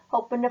way,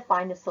 hoping to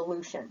find a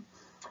solution.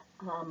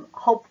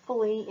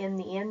 Hopefully, in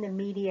the end, the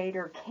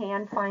mediator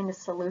can find a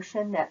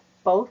solution that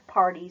both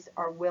parties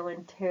are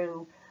willing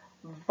to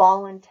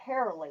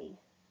voluntarily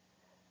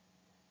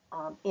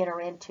enter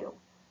into.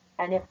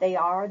 And if they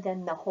are,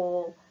 then the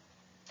whole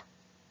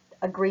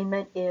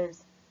agreement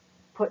is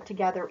put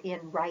together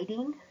in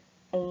writing,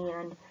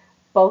 and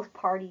both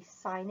parties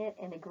sign it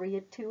and agree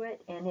to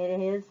it, and it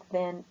is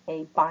then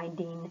a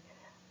binding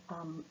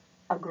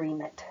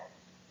agreement.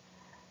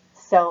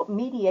 So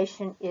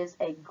mediation is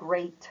a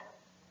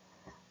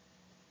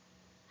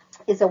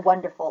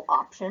wonderful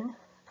option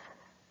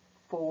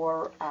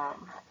for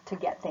to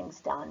get things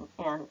done.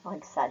 And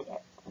like I said,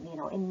 you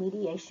know, in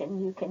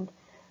mediation,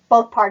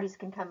 both parties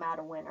can come out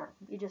a winner.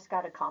 You just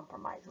got to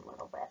compromise a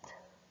little bit.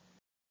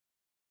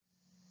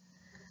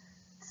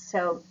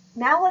 So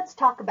now let's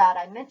talk about,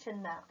 I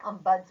mentioned the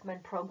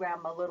Ombudsman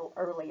program a little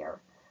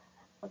earlier.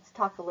 Let's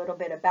talk a little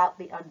bit about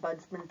the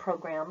Ombudsman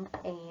program.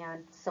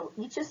 And so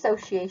each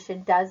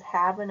association does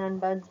have an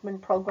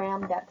Ombudsman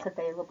program that's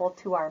available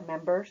to our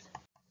members.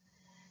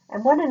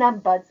 And what an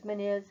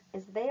ombudsman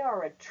is they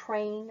are a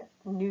trained,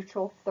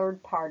 neutral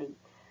third party.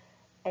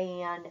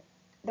 And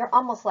they're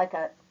almost like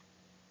a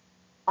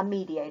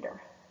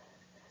mediator.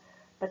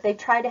 But they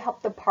try to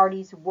help the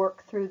parties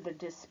work through the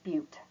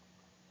dispute.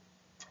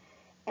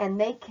 And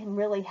they can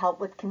really help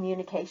with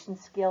communication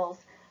skills.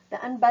 The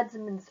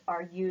ombudsmen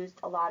are used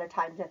a lot of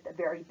times at the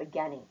very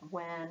beginning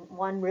when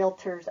one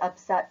realtor's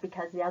upset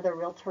because the other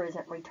realtor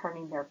isn't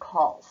returning their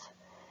calls.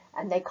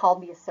 And they call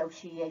the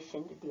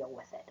association to deal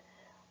with it.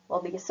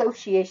 Well, the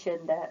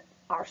association,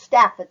 our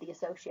staff at the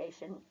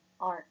association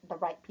aren't the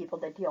right people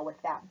to deal with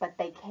that, but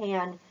they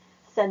can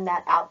send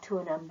that out to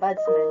an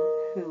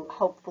ombudsman who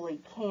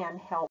hopefully can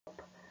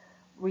help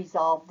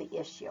resolve the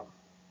issue.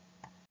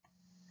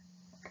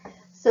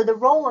 So the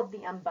role of the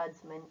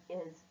ombudsman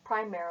is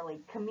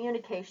primarily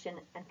communication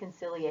and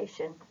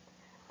conciliation,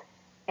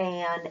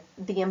 and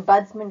the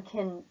ombudsman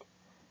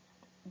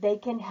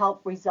can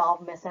help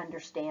resolve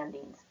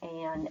misunderstandings,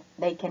 and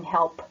they can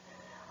help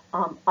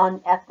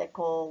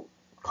unethical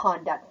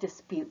conduct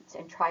disputes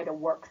and try to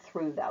work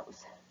through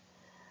those.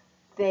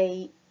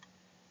 They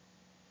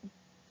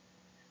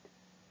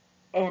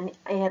And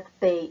if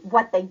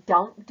what they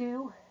don't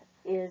do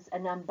is,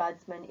 an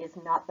ombudsman is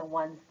not the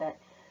ones that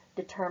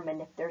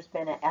determine if there's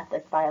been an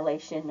ethic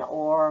violation,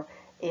 or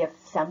if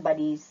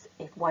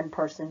one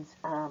person's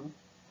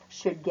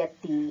should get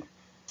the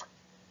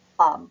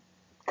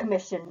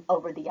commission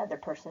over the other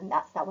person.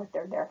 That's not what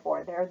they're there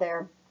for. They're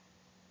there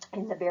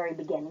in the very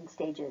beginning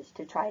stages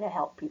to try to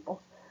help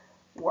people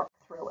work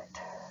through it.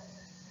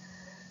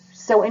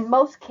 So in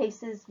most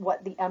cases,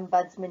 what the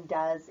ombudsman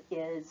does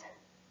is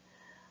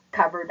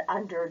covered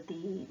under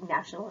the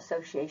National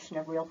Association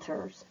of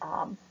Realtors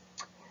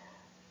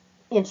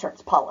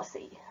insurance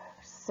policy.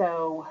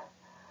 So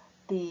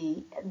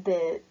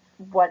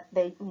what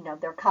they,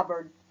 they're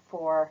covered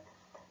for,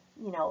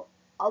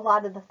 a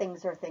lot of the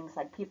things are things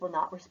like people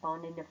not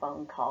responding to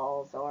phone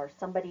calls, or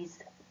somebody's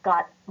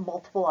got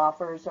multiple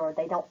offers, or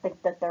they don't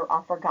think that their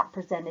offer got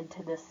presented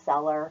to the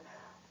seller,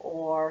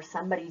 or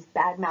somebody's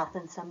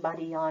bad-mouthing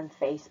somebody on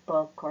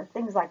Facebook, or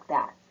things like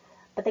that.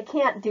 But they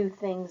can't do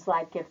things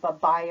like if a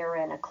buyer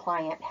and a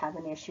client have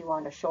an issue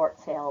on a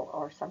short sale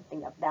or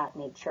something of that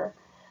nature.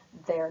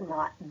 They're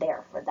not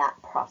there for that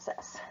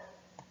process.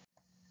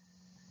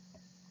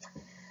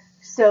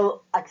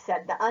 So, like I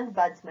said, the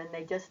ombudsman,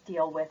 they just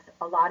deal with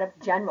a lot of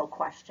general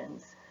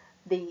questions.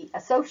 The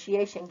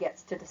association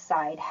gets to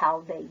decide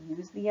how they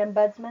use the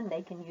ombudsman.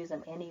 They can use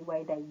them any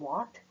way they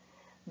want.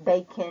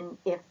 They can,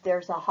 if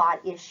there's a hot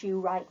issue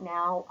right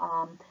now,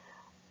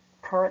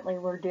 currently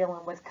we're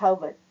dealing with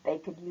COVID, they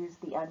could use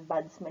the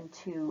ombudsman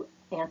to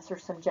answer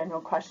some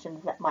general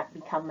questions that might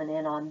be coming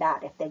in on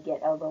that if they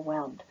get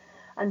overwhelmed.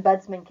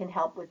 Ombudsman can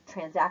help with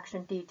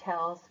transaction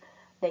details.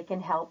 They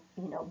can help,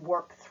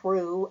 work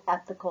through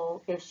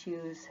ethical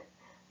issues.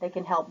 They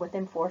can help with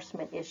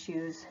enforcement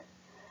issues.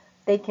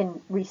 They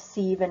can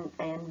receive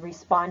and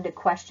respond to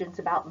questions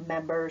about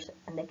members,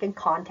 and they can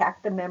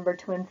contact the member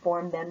to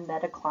inform them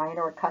that a client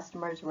or a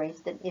customer has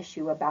raised an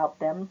issue about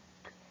them.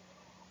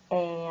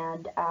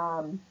 And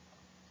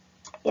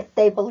if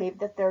they believe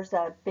that there's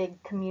a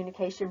big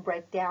communication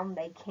breakdown,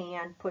 they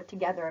can put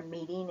together a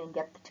meeting and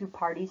get the two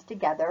parties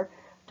together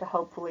to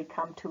hopefully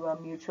come to a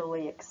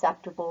mutually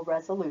acceptable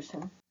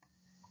resolution.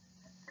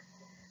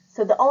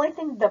 So the only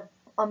thing the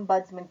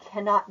ombudsman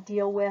cannot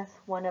deal with,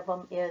 one of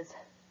them is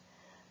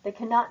they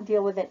cannot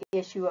deal with an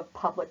issue of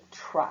public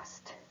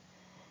trust.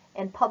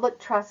 And public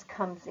trust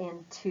comes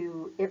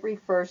into, it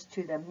refers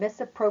to the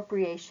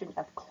misappropriation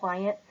of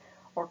client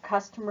or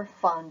customer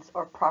funds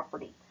or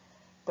property,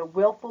 the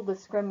willful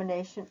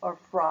discrimination or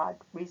fraud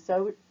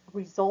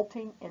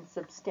resulting in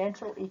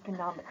substantial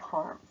economic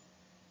harm.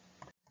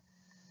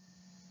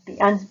 The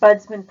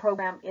Ombudsman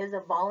program is a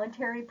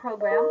voluntary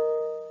program,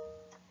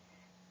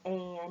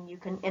 and you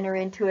can enter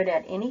into it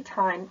at any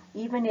time,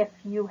 even if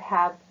you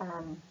have,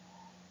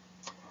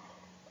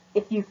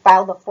 if you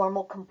filed a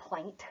formal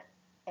complaint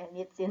and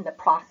it's in the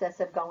process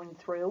of going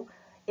through.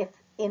 If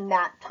in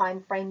that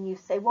time frame you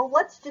say, well,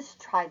 let's just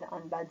try the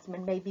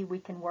ombudsman, maybe we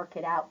can work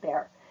it out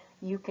there.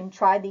 You can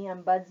try the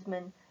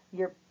ombudsman.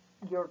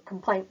 Your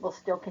complaint will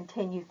still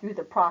continue through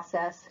the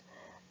process.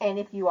 And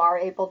if you are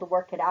able to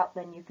work it out,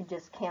 then you can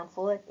just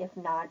cancel it. If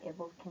not, it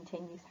will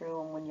continue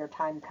through, and when your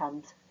time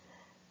comes,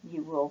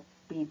 you will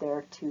be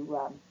there to,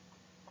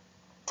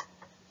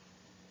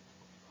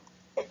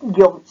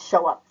 you'll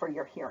show up for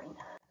your hearing.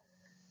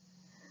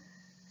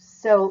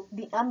 So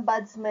the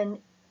ombudsman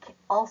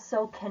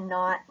also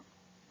cannot,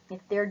 if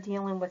they're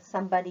dealing with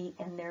somebody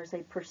and there's a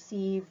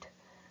perceived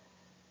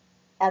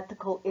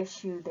ethical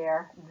issue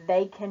there,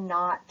 they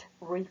cannot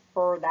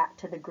refer that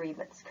to the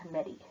grievance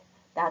committee.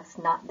 That's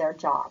not their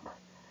job.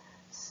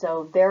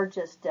 So they're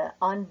just an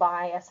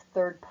unbiased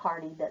third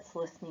party that's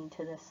listening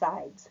to the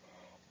sides.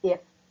 If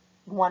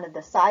one of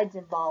the sides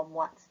involved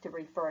wants to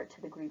refer it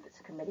to the grievance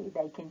committee,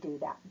 they can do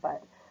that.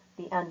 But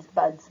the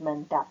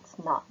ombudsman, that's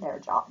not their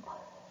job.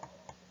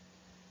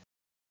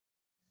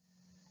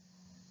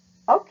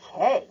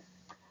 Okay,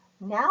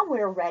 now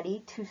we're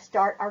ready to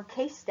start our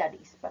case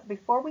studies. But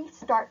before we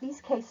start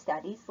these case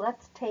studies,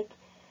 let's take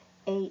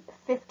a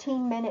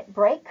 15-minute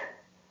break.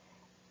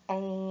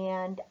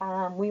 And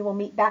we will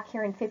meet back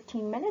here in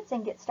 15 minutes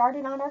and get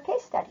started on our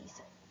case studies.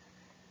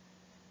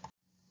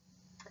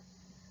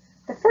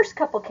 The first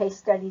couple case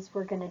studies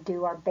we're going to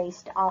do are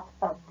based off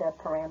of the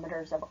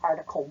parameters of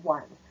Article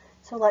 1.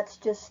 So let's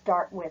just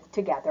start with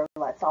together.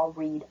 Let's all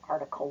read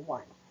Article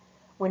 1.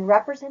 When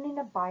representing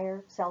a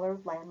buyer, seller,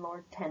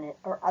 landlord, tenant,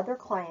 or other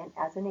client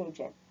as an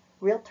agent,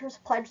 realtors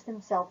pledge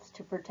themselves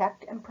to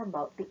protect and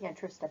promote the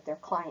interest of their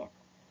client.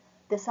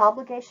 This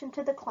obligation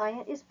to the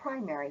client is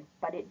primary,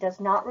 but it does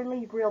not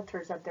relieve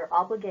realtors of their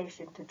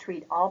obligation to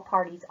treat all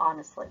parties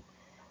honestly.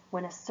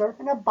 When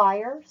serving a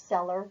buyer,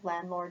 seller,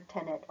 landlord,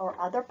 tenant, or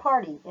other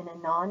party in a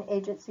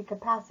non-agency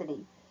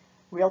capacity,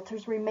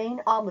 realtors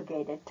remain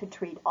obligated to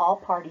treat all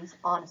parties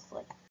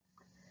honestly.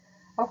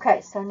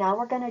 Okay, so now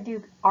we're going to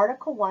do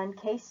Article 1,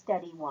 Case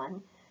Study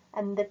 1,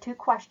 and the two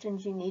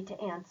questions you need to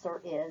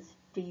answer is,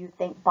 do you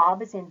think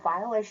Bob is in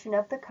violation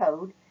of the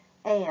code,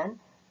 and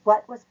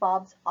what was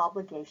Bob's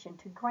obligation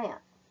to grant?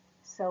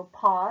 So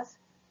pause.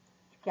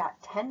 You've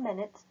got 10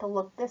 minutes to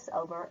look this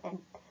over and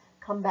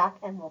come back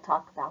and we'll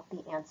talk about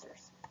the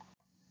answers.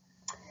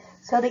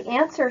 So the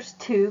answers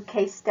to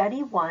Case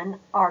Study 1,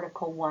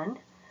 Article 1.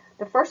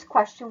 The first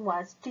question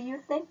was, do you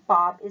think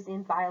Bob is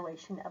in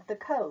violation of the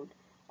code?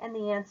 And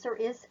the answer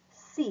is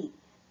C.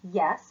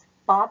 Yes,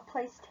 Bob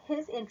placed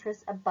his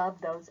interests above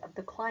those of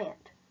the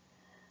client.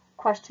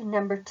 Question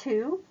number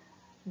 2,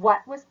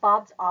 what was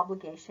Bob's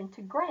obligation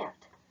to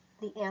Grant?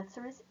 The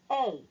answer is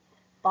A.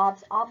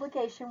 Bob's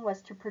obligation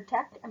was to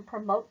protect and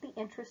promote the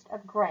interest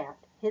of Grant,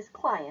 his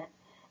client,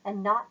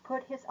 and not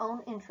put his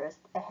own interest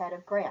ahead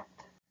of Grant.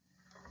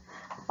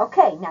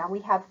 Okay, now we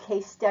have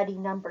case study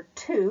number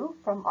 2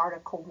 from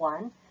Article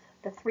 1.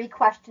 The 3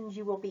 questions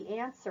you will be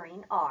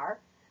answering are,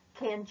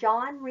 can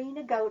John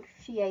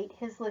renegotiate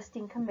his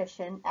listing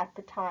commission at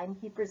the time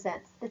he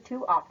presents the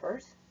 2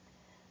 offers?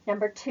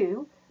 Number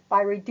 2,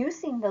 by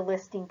reducing the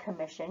listing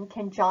commission,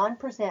 can John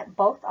present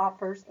both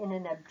offers in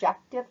an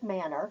objective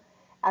manner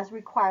as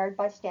required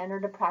by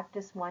Standard of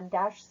Practice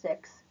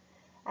 1-6?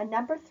 And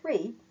number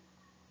 3,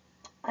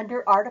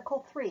 under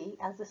Article 3,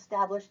 as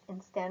established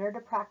in Standard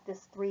of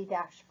Practice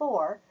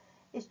 3-4,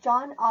 is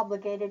John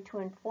obligated to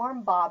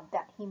inform Bob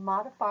that he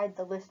modified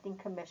the listing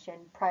commission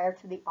prior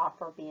to the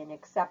offer being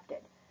accepted?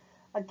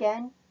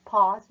 Again,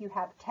 pause, you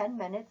have 10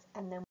 minutes,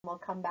 and then we'll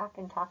come back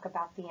and talk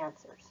about the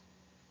answers.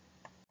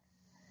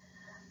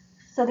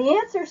 So the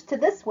answers to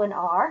this one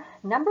are,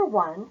 number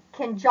 1,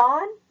 can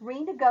John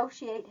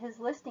renegotiate his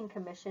listing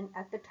commission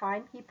at the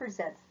time he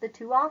presents the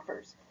 2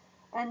 offers?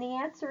 And the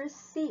answer is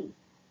C.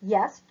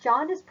 Yes,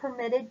 John is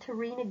permitted to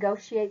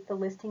renegotiate the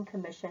listing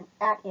commission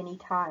at any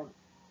time.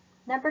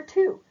 Number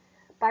 2,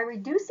 by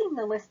reducing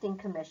the listing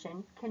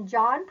commission, can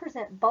John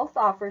present both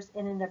offers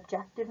in an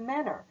objective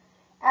manner,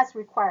 as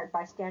required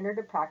by Standard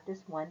of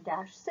Practice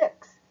 1-6?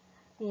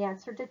 The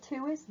answer to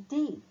 2 is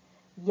D.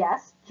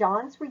 Yes,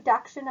 John's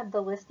reduction of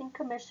the listing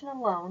commission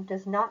alone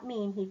does not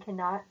mean he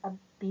cannot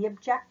be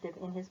objective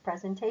in his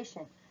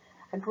presentation.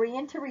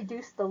 Agreeing to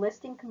reduce the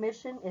listing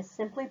commission is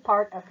simply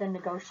part of the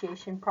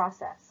negotiation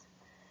process.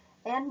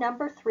 And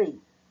number 3,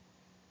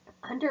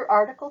 under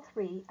Article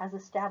 3, as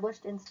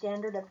established in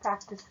Standard of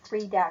Practice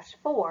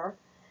 3-4,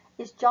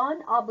 is John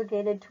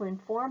obligated to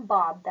inform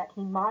Bob that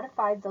he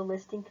modified the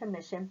listing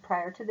commission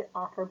prior to the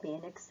offer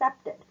being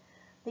accepted?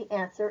 The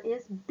answer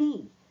is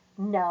B.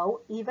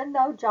 No, even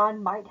though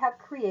John might have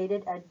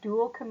created a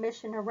dual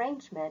commission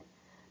arrangement,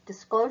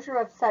 disclosure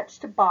of such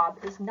to Bob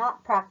is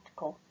not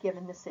practical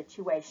given the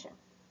situation.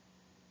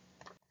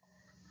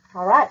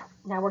 All right,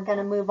 now we're going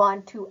to move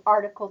on to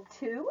Article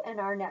 2, and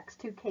our next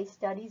 2 case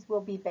studies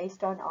will be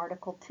based on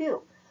Article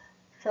 2.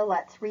 So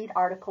let's read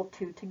Article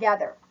 2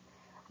 together.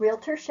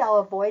 Realtor shall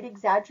avoid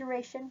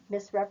exaggeration,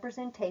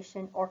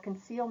 misrepresentation, or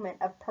concealment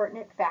of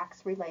pertinent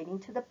facts relating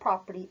to the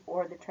property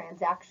or the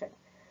transaction.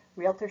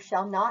 Realtor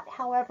shall not,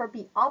 however,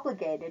 be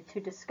obligated to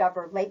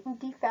discover latent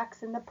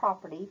defects in the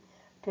property,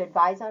 to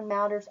advise on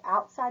matters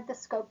outside the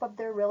scope of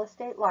their real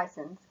estate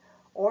license,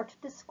 or to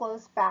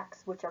disclose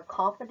facts which are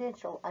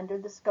confidential under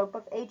the scope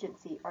of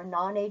agency or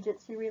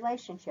non-agency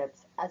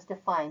relationships as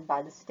defined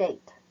by the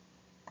state.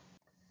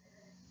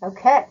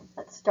 Okay,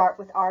 let's start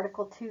with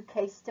Article 2,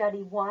 Case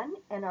Study 1,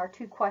 and our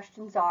 2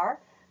 questions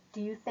are,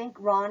 do you think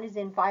Ron is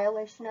in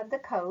violation of the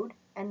code?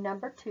 And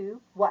number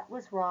 2, what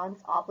was Ron's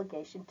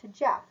obligation to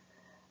Jeff?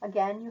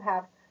 Again, you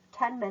have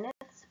 10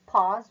 minutes,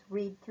 pause,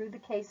 read through the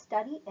case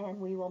study, and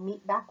we will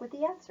meet back with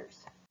the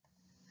answers.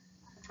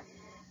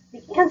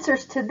 The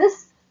answers to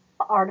this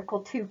Article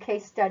 2,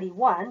 Case Study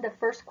 1, the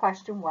first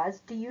question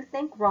was, do you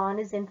think Ron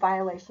is in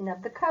violation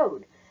of the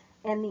code?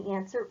 And the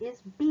answer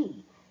is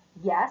B.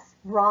 Yes,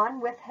 Ron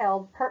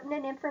withheld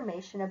pertinent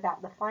information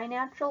about the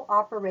financial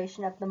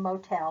operation of the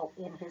motel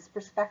in his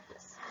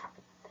prospectus.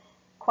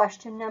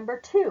 Question number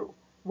 2,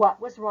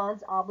 what was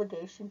Ron's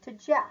obligation to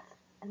Jeff?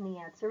 And the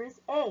answer is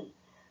A.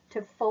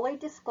 To fully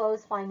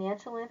disclose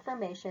financial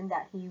information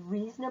that he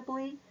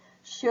reasonably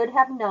should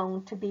have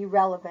known to be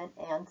relevant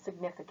and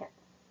significant.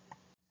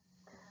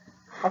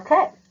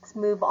 Okay, let's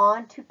move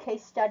on to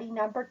case study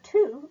number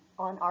 2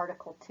 on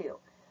Article 2.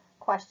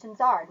 Questions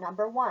are,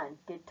 number 1,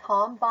 did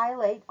Tom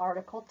violate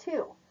Article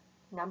 2?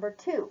 Number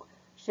 2,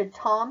 should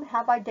Tom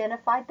have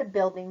identified the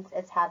buildings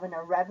as having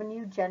a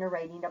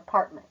revenue-generating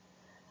apartment?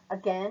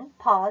 Again,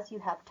 pause, you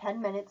have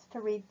 10 minutes to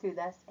read through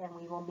this, and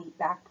we will meet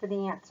back for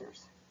the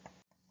answers.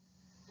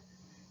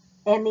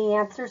 And the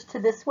answers to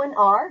this one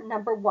are,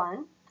 number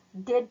 1,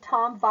 did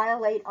Tom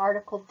violate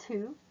Article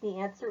 2? The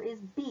answer is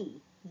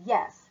B,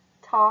 yes.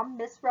 Tom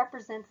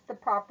misrepresents the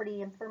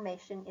property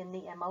information in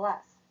the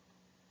MLS.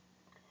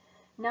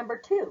 Number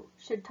 2,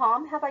 should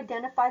Tom have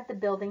identified the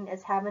building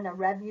as having a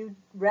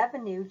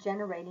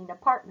revenue-generating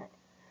apartment?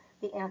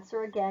 The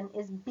answer again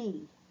is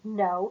B,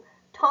 no.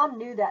 Tom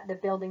knew that the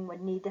building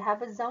would need to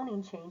have a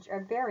zoning change or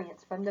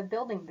variance from the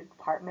building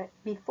department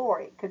before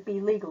it could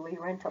be legally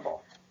rentable.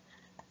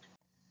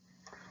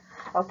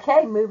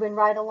 Okay, moving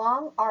right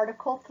along,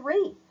 Article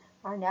 3.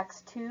 Our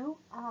next 2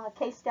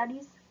 case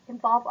studies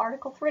involve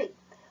Article 3.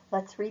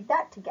 Let's read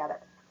that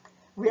together.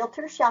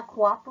 Realtors shall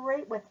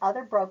cooperate with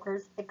other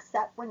brokers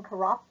except when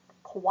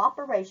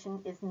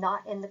cooperation is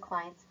not in the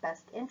client's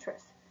best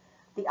interest.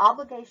 The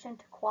obligation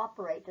to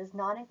cooperate does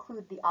not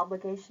include the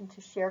obligation to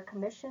share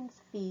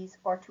commissions, fees,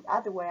 or to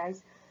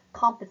otherwise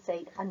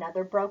compensate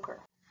another broker.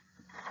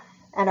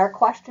 And our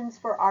questions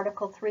for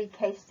Article 3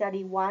 Case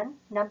Study 1.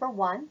 Number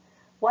 1,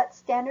 what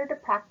standard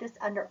of practice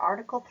under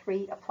Article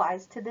 3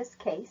 applies to this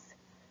case?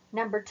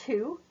 Number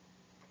 2,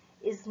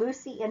 is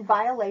Lucy in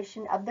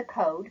violation of the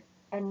code?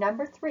 And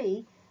number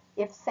 3,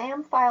 if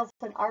Sam files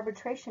an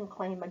arbitration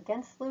claim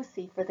against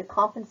Lucy for the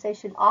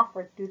compensation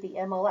offered through the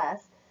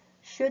MLS,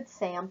 should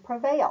Sam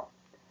prevail?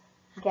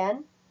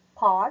 Again,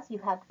 pause. You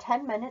have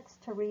 10 minutes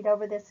to read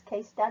over this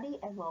case study,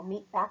 and we'll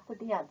meet back with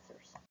the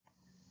answers.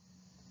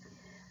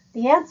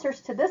 The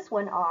answers to this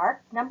one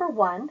are, number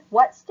 1,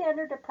 what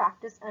standard of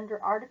practice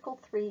under Article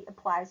 3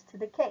 applies to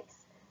the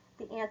case?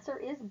 The answer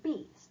is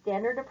B,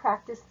 Standard of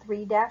Practice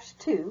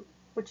 3-2,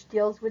 which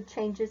deals with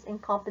changes in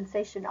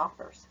compensation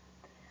offers.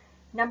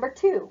 Number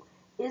 2,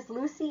 is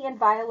Lucy in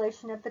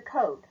violation of the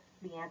code?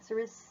 The answer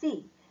is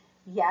C.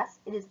 Yes,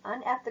 it is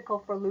unethical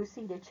for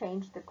Lucy to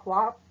change the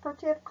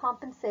cooperative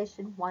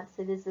compensation once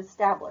it is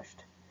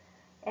established.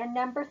 And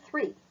number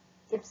 3,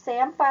 if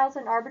Sam files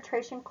an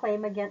arbitration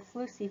claim against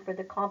Lucy for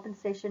the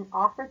compensation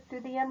offered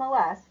through the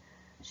MLS,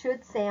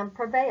 should Sam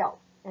prevail?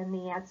 And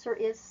the answer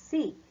is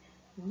C.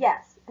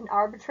 Yes, an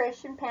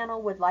arbitration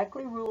panel would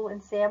likely rule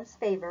in Sam's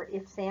favor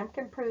if Sam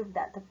can prove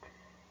that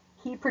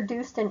he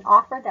produced an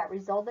offer that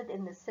resulted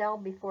in the sale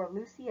before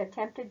Lucy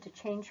attempted to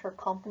change her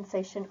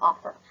compensation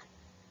offer.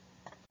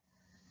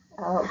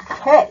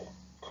 Okay,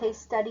 case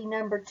study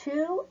number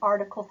 2,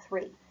 Article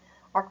 3.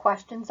 Our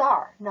questions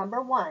are,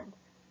 number 1,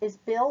 is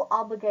Bill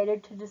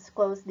obligated to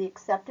disclose the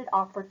accepted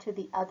offer to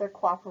the other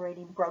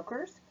cooperating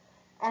brokers?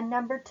 And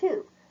number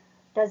 2,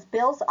 does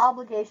Bill's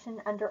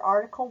obligation under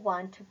Article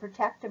 1 to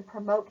protect and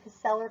promote his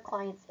seller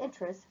client's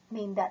interests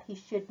mean that he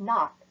should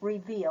not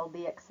reveal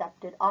the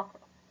accepted offer?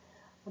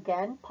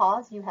 Again,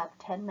 pause. You have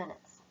 10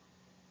 minutes.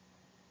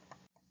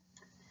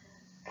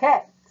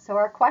 Okay, so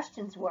our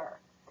questions were,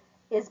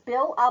 is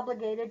Bill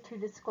obligated to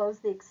disclose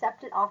the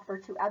accepted offer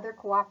to other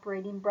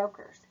cooperating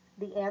brokers?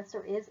 The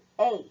answer is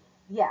A,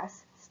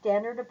 yes.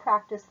 Standard of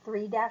Practice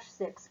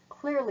 3-6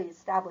 clearly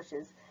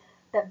establishes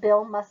that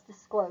Bill must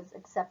disclose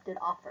accepted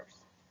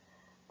offers.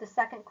 The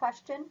second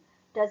question,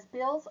 does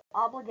Bill's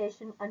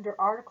obligation under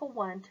Article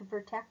 1 to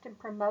protect and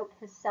promote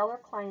his seller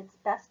client's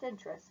best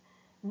interests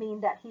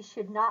mean that he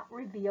should not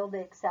reveal the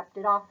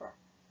accepted offer?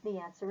 The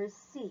answer is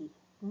C,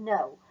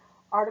 no.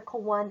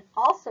 Article 1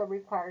 also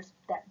requires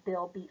that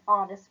Bill be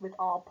honest with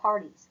all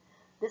parties.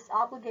 This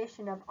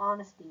obligation of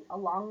honesty,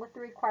 along with the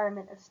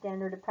requirement of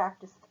Standard of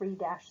Practice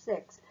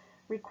 3-6,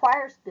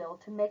 requires Bill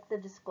to make the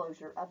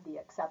disclosure of the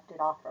accepted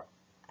offer.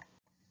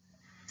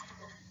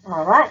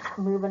 All right,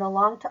 moving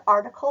along to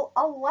Article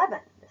 11.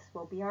 This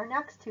will be our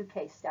next 2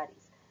 case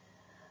studies.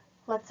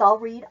 Let's all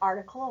read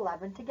Article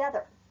 11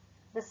 together.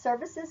 The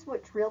services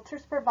which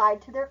realtors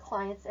provide to their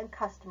clients and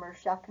customers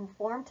shall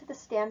conform to the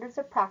standards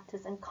of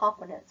practice and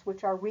competence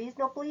which are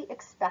reasonably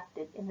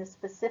expected in the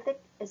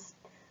specific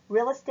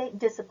real estate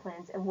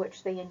disciplines in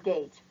which they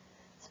engage,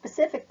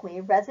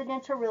 specifically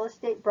residential real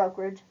estate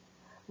brokerage,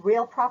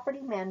 real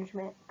property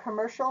management,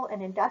 commercial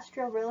and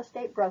industrial real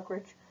estate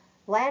brokerage,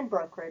 land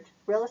brokerage,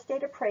 real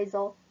estate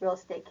appraisal, real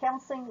estate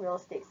counseling, real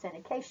estate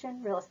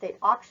syndication, real estate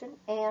auction,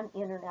 and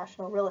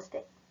international real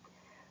estate.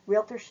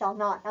 Realtors shall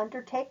not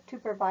undertake to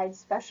provide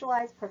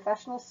specialized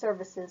professional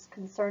services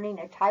concerning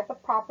a type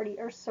of property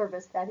or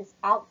service that is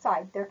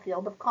outside their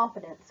field of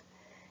competence,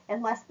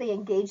 unless they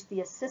engage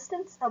the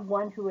assistance of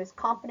one who is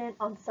competent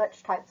on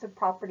such types of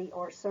property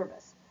or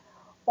service,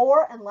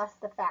 or unless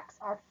the facts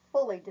are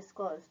fully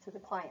disclosed to the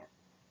client.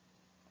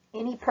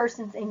 Any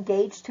persons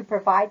engaged to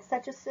provide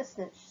such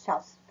assistance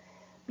shall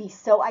be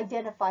so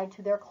identified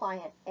to their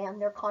client,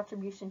 and their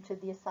contribution to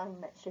the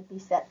assignment should be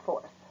set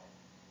forth.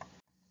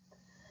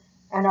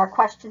 And our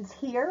questions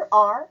here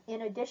are,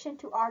 in addition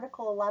to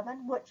Article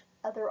 11, which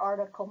other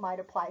article might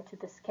apply to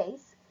this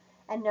case?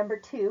 And number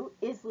 2,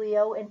 is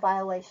Leo in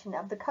violation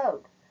of the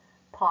code?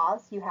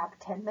 Pause, you have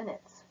 10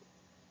 minutes.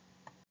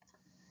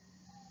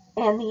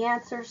 And the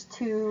answers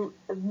to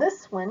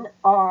this one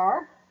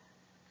are,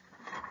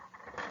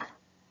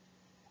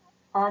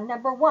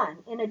 number 1,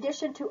 in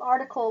addition to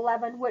Article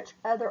 11, which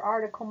other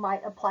article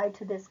might apply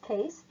to this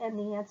case? And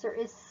the answer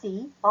is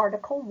C,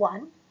 Article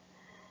 1.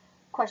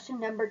 Question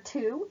number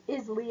 2,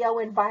 is Leo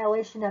in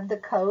violation of the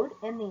code?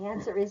 And the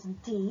answer is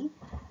D,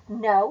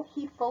 no.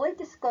 He fully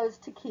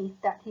disclosed to Keith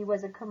that he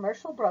was a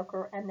commercial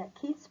broker and that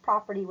Keith's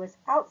property was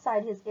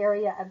outside his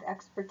area of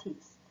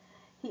expertise.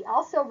 He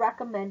also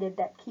recommended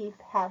that Keith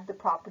have the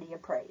property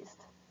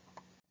appraised.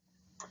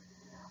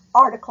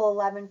 Article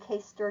 11,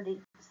 case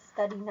study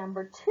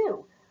number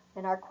 2,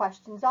 and our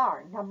questions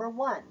are, number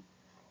 1,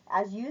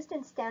 as used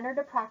in Standard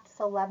of Practice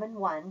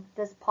 11.1,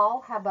 does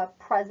Paul have a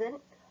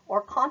present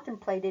or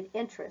contemplated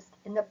interest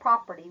in the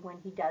property when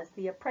he does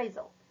the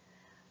appraisal?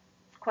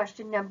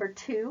 Question number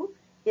 2,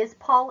 is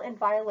Paul in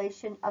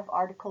violation of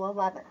Article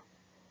 11?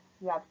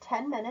 You have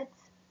 10 minutes,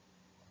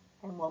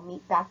 and we'll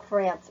meet back for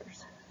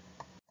answers.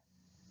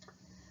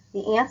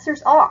 The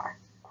answers are,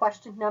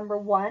 question number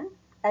 1,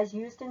 as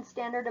used in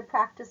Standard of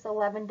Practice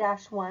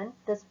 11-1,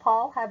 does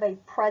Paul have a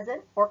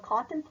present or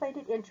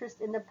contemplated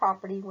interest in the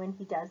property when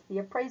he does the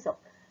appraisal?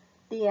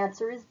 The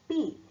answer is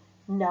B.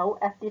 No,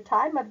 at the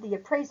time of the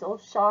appraisal,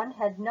 Sean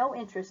had no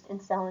interest in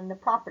selling the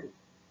property.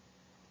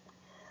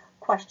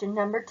 Question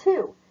number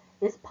 2,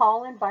 is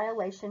Paul in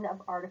violation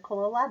of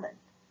Article 11?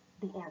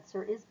 The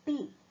answer is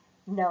B.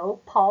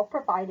 No, Paul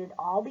provided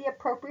all the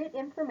appropriate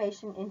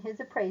information in his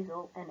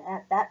appraisal, and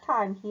at that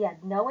time he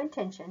had no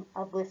intention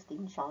of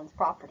listing Sean's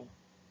property.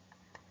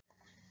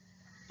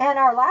 And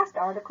our last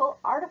article,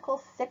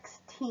 Article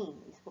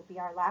 16. These will be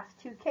our last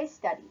 2 case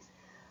studies.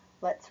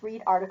 Let's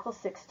read Article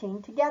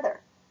 16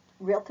 together.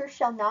 Realtors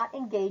shall not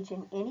engage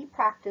in any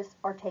practice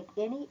or take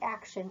any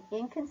action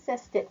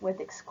inconsistent with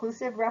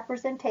exclusive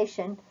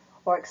representation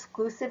or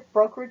exclusive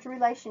brokerage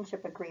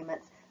relationship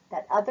agreements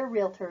that other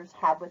realtors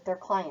have with their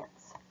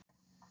clients.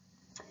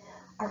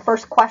 Our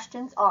first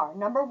questions are,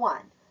 number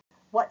 1,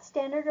 what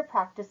standard of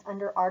practice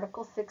under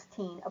Article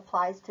 16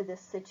 applies to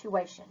this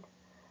situation?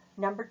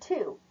 Number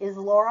 2, is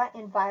Laura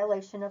in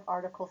violation of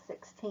Article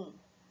 16?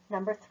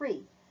 Number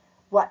 3,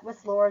 what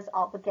was Laura's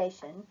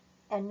obligation?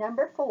 And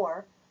number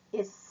 4,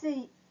 is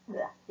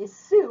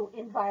Sue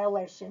in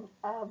violation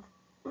of,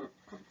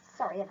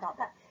 sorry about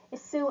that,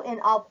 is Sue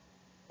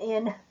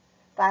in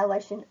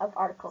violation of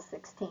Article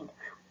 16?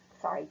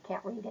 Sorry,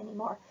 can't read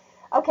anymore.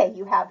 Okay,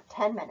 you have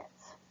 10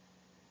 minutes.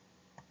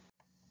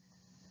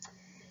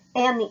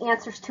 And the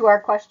answers to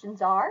our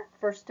questions are,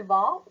 first of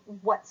all,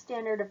 what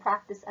standard of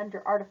practice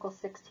under Article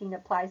 16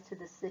 applies to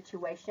this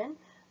situation?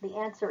 The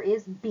answer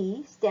is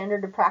B,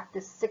 Standard of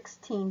Practice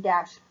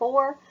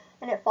 16-4,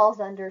 and it falls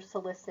under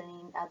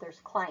soliciting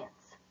others'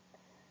 clients.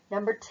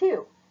 Number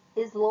 2,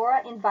 is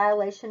Laura in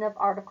violation of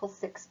Article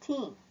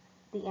 16?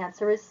 The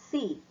answer is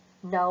C.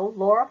 No,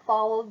 Laura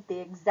followed the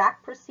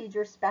exact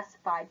procedure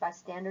specified by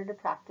Standard of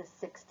Practice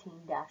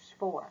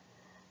 16-4.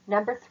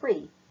 Number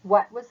 3,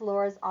 what was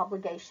Laura's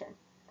obligation?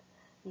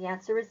 The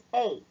answer is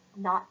A,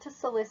 not to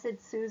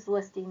solicit Sue's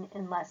listing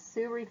unless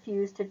Sue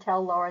refused to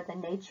tell Laura the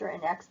nature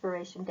and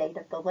expiration date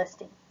of the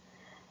listing.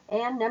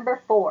 And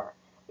number 4,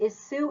 is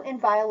Sue in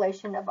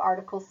violation of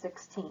Article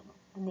 16?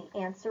 And the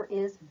answer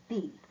is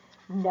B.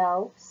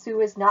 No, Sue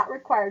is not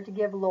required to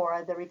give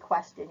Laura the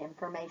requested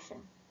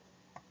information.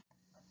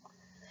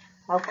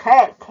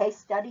 Okay, case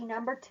study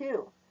number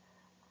 2.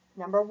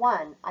 Number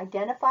 1,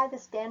 identify the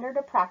standard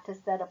of practice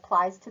that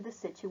applies to the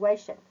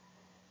situation.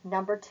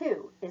 Number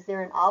 2, is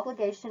there an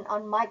obligation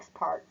on Mike's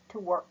part to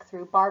work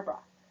through Barbara?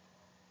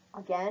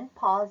 Again,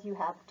 pause, you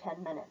have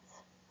 10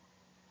 minutes.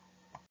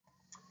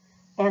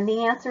 And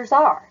the answers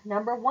are,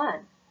 number 1,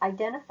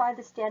 identify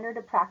the standard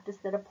of practice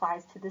that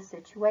applies to the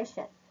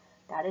situation.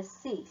 That is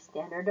C,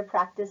 Standard of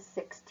Practice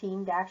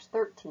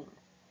 16-13.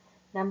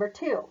 Number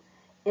 2,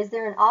 is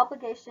there an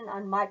obligation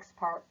on Mike's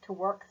part to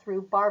work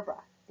through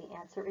Barbara? The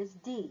answer is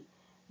D.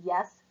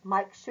 Yes,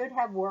 Mike should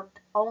have worked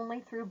only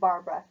through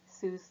Barbara,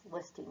 Sue's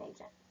listing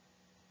agent.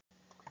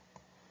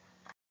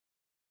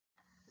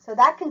 So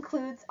that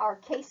concludes our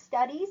case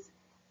studies.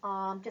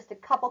 Just a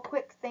couple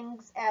quick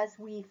things as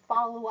we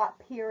follow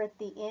up here at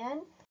the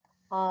end.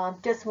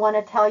 Just want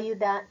to tell you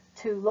that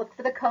to look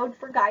for the code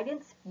for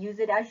guidance, use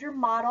it as your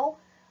model.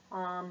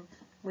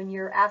 When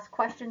you're asked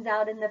questions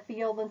out in the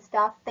field and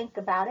stuff, think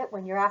about it.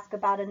 When you're asked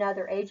about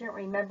another agent,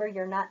 remember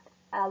you're not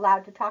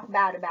allowed to talk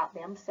bad about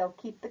them, so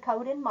keep the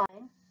code in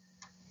mind.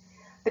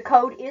 The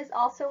code is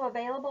also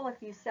available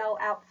if you sell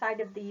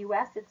outside of the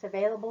U.S. It's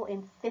available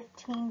in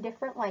 15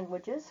 different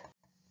languages.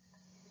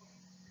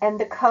 And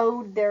the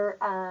code there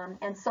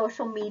and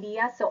social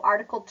media, so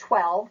Article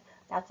 12,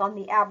 that's on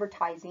the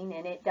advertising,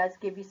 and it does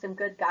give you some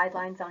good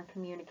guidelines on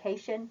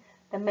communication.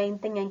 The main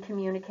thing in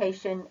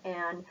communication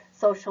and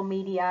social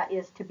media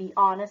is to be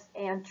honest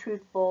and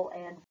truthful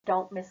and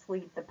don't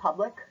mislead the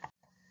public.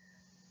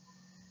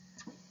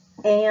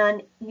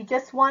 And you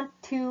just want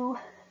to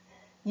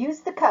use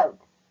the code.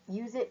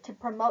 Use it to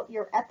promote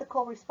your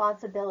ethical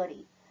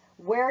responsibility.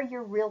 Where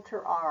your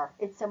realtor are,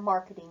 it's a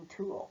marketing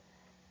tool.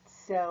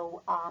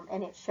 So,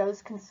 and it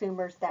shows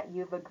consumers that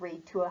you've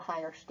agreed to a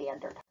higher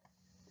standard.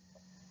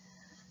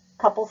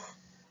 Couple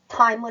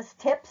timeless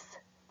tips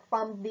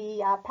from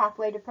the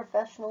Pathway to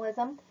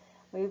Professionalism.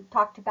 We've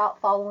talked about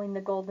following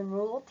the golden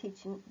rule,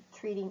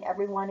 treating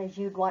everyone as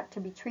you'd want to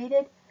be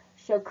treated,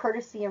 show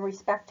courtesy and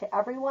respect to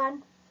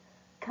everyone,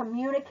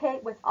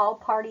 communicate with all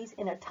parties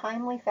in a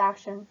timely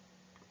fashion,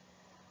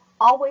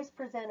 always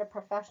present a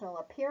professional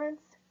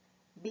appearance,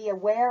 be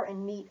aware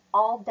and meet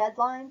all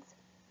deadlines,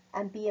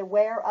 and be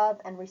aware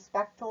of and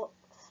respectful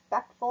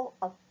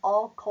of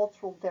all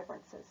cultural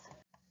differences.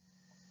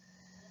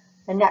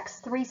 The next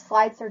 3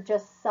 slides are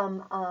just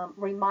some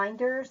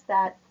reminders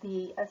that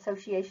the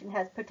association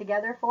has put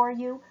together for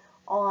you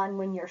on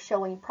when you're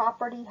showing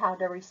property, how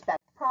to respect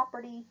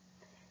property,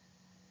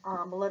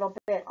 a little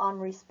bit on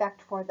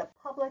respect for the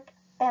public,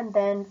 and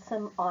then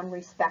some on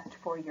respect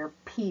for your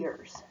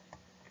peers.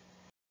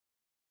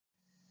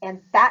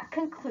 And that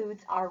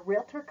concludes our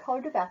Realtor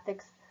Code of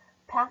Ethics,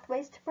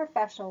 Pathways to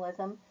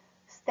Professionalism,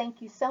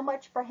 Thank you so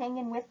much for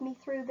hanging with me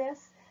through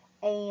this,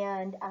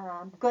 and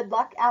good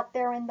luck out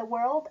there in the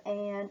world,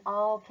 and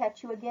I'll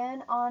catch you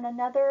again on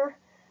another,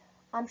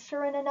 I'm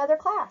sure, in another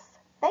class.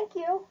 Thank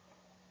you.